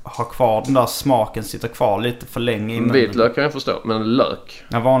att ha kvar den där smaken sitter kvar lite för länge i munnen. Vitlök kan jag förstå, men lök.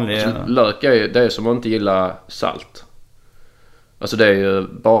 Ja, vanlig. Alltså, lök det är som att inte gilla salt. Alltså det är ju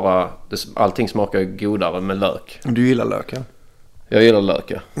bara allting smakar ju godare med lök. Du gillar löken? Jag gillar lök,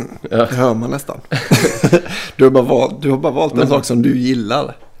 ja. Det hör man nästan. Du har bara valt en sak som du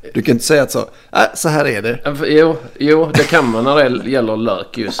gillar. Du kan inte säga att så här är det. Jo, det kan man när det gäller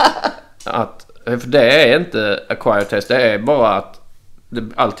lök just. För det är inte acquired taste, det är bara att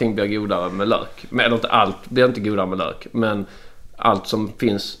allting blir godare med lök. Men inte allt blir inte godare med lök, men allt som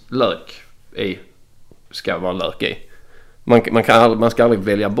finns lök i ska vara lök i. Man ska aldrig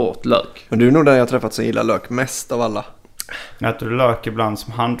välja bort lök. Men du är nog den jag träffat som gillar lök mest av alla. Äter du lök ibland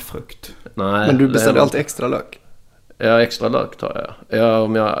som handfrukt? Nej. Men du beställer alltid extra lök? Ja, extra lök tar jag.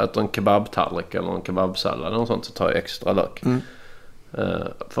 Om jag äter en kebabtallrik eller en kebabsallad eller något sånt så tar jag extra lök.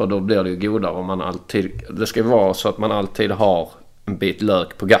 För då blir det ju godare om man alltid... Det ska vara så att man alltid har en bit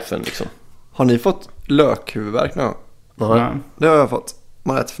lök på gaffeln liksom. Har ni fått lökhuvudvärk nu? Nej. Det har jag fått.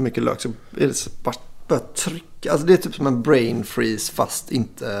 Man äter för mycket lök så är det bara trycka. Alltså det är typ som en brain freeze fast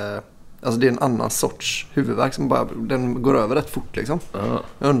inte... Alltså det är en annan sorts huvudvärk som bara... Den går över rätt fort liksom.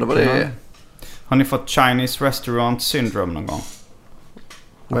 Jag undrar vad det är. Har ni fått Chinese restaurant syndrome någon gång?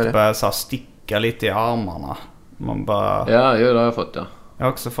 Vad är det? Att börja så här sticka lite i armarna. Man bara... Ja, det har jag fått, ja. Jag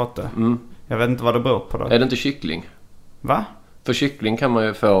har också fått det. Jag vet inte vad det beror på då. Är det inte kyckling? Va? För kyckling kan man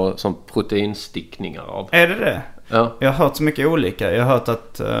ju få som proteinstickningar av. Är det det? Ja. Jag har hört så mycket olika. Jag har hört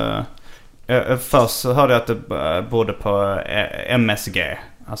att... först så hörde jag att det berodde på MSG.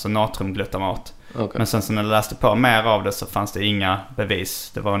 Alltså natriumglutamat. Okay. Men sen så när jag läste på mer av det så fanns det inga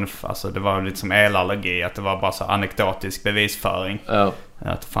bevis. Det var lite som elallergi. Att det var bara så anekdotisk bevisföring. Ja.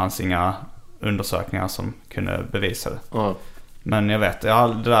 Att det fanns inga undersökningar som kunde bevisa det. Ja. Men jag vet, det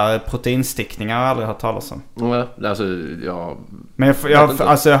där proteinstickningar har jag aldrig hört talas om. Ja, alltså men jag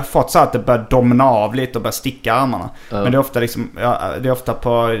har fått så att det börjar domna av lite och börjar sticka armarna. Men det är ofta liksom, det är ofta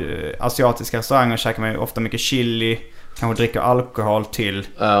på asiatiska restauranger käkar man ju ofta mycket chili, kanske dricker alkohol till.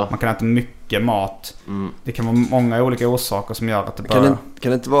 Man kan äta mycket mat. Det kan vara många olika orsaker som gör att det börjar...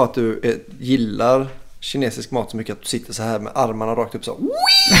 Kan det inte vara att du gillar kinesisk mat så mycket att du sitter så här med armarna rakt upp så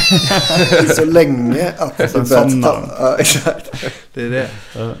så länge att det börjar ja, exakt. Det är det.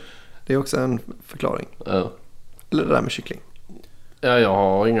 Det är också en förklaring. Eller det där med kyckling. Ja, jag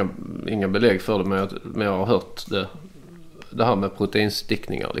har inga belägg för det, men jag har hört det här med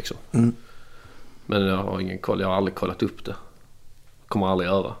proteinstickningar liksom. Men jag har ingen koll, jag har aldrig kollat upp det. Kommer aldrig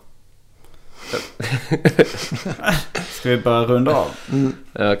göra. Ska vi börja runda av?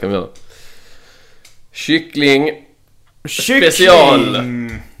 Ja, kan vi göra. Kyckling special.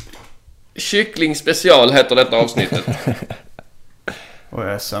 Kyckling special heter detta avsnittet. Och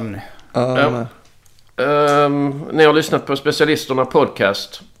jag är sömnig. Ni har lyssnat på Specialisterna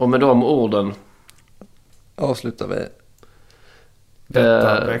podcast. Och med de orden avslutar vi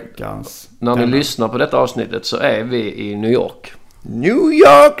När ni lyssnar på detta avsnittet så är vi i New York. New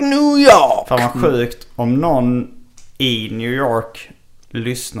York! Fan vad sjukt om någon i New York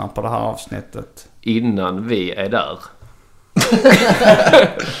lyssnar på det här avsnittet innan vi är där.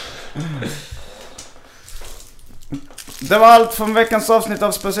 Det var allt från veckans avsnitt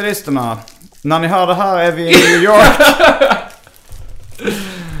av Specialisterna. När ni hör det här är vi i New York.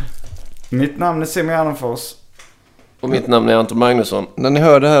 Mitt namn är Simon Gärdenfors. Och mitt namn är Anton Magnusson. När ni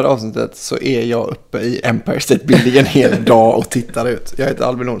hör det här avsnittet så är jag uppe i Empire State Building en hel dag och tittar ut. Jag heter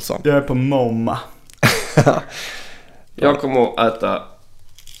Albin Olsson. Jag är på MoMA. Jag kommer att äta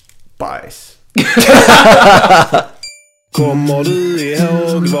bajs. Kommer du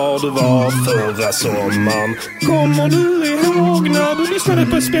ihåg var du var förra sommaren? Kommer du ihåg när du lyssnade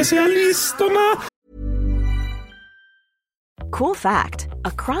på Specialisterna? Cool fact,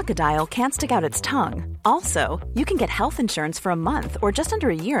 a crocodile can't stick out its tongue. Also, you can get health insurance for a month or just under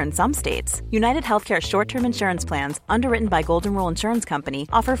a year in some states. United Healthcare short-term insurance plans, underwritten by Golden Rule Insurance Company,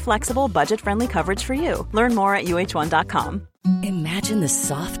 offer flexible, budget-friendly coverage for you. Learn more at uh1.com. Imagine the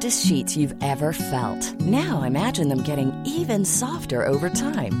softest sheets you've ever felt. Now imagine them getting even softer over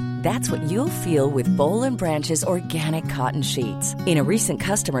time. That's what you'll feel with Boll & Branch's organic cotton sheets. In a recent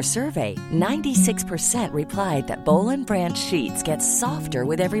customer survey, 96% replied that Boll & Branch sheets get softer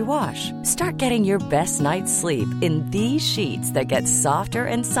with every wash. Start getting your best night's sleep in these sheets that get softer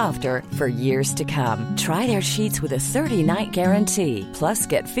and softer for years to come. Try their sheets with a 30-night guarantee. Plus,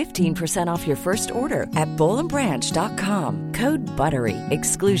 get 15% off your first order at bollandbranch.com. Code BUTTERY.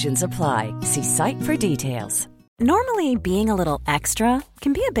 Exclusions apply. See site for details. Normally, being a little extra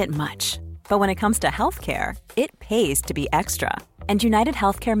can be a bit much. But when it comes to healthcare, it pays to be extra. And United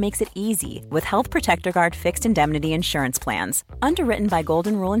Healthcare makes it easy with Health Protector Guard fixed indemnity insurance plans. Underwritten by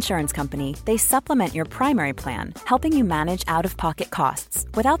Golden Rule Insurance Company, they supplement your primary plan, helping you manage out-of-pocket costs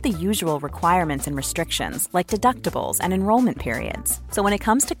without the usual requirements and restrictions like deductibles and enrollment periods. So when it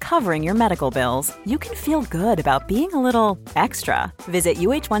comes to covering your medical bills, you can feel good about being a little extra. Visit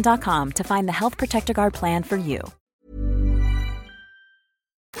uh1.com to find the Health Protector Guard plan for you.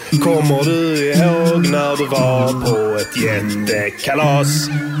 Kommer du ihåg när du var på ett jättekalas?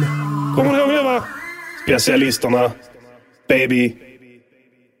 Kommer du ihåg det, va? Specialisterna, baby.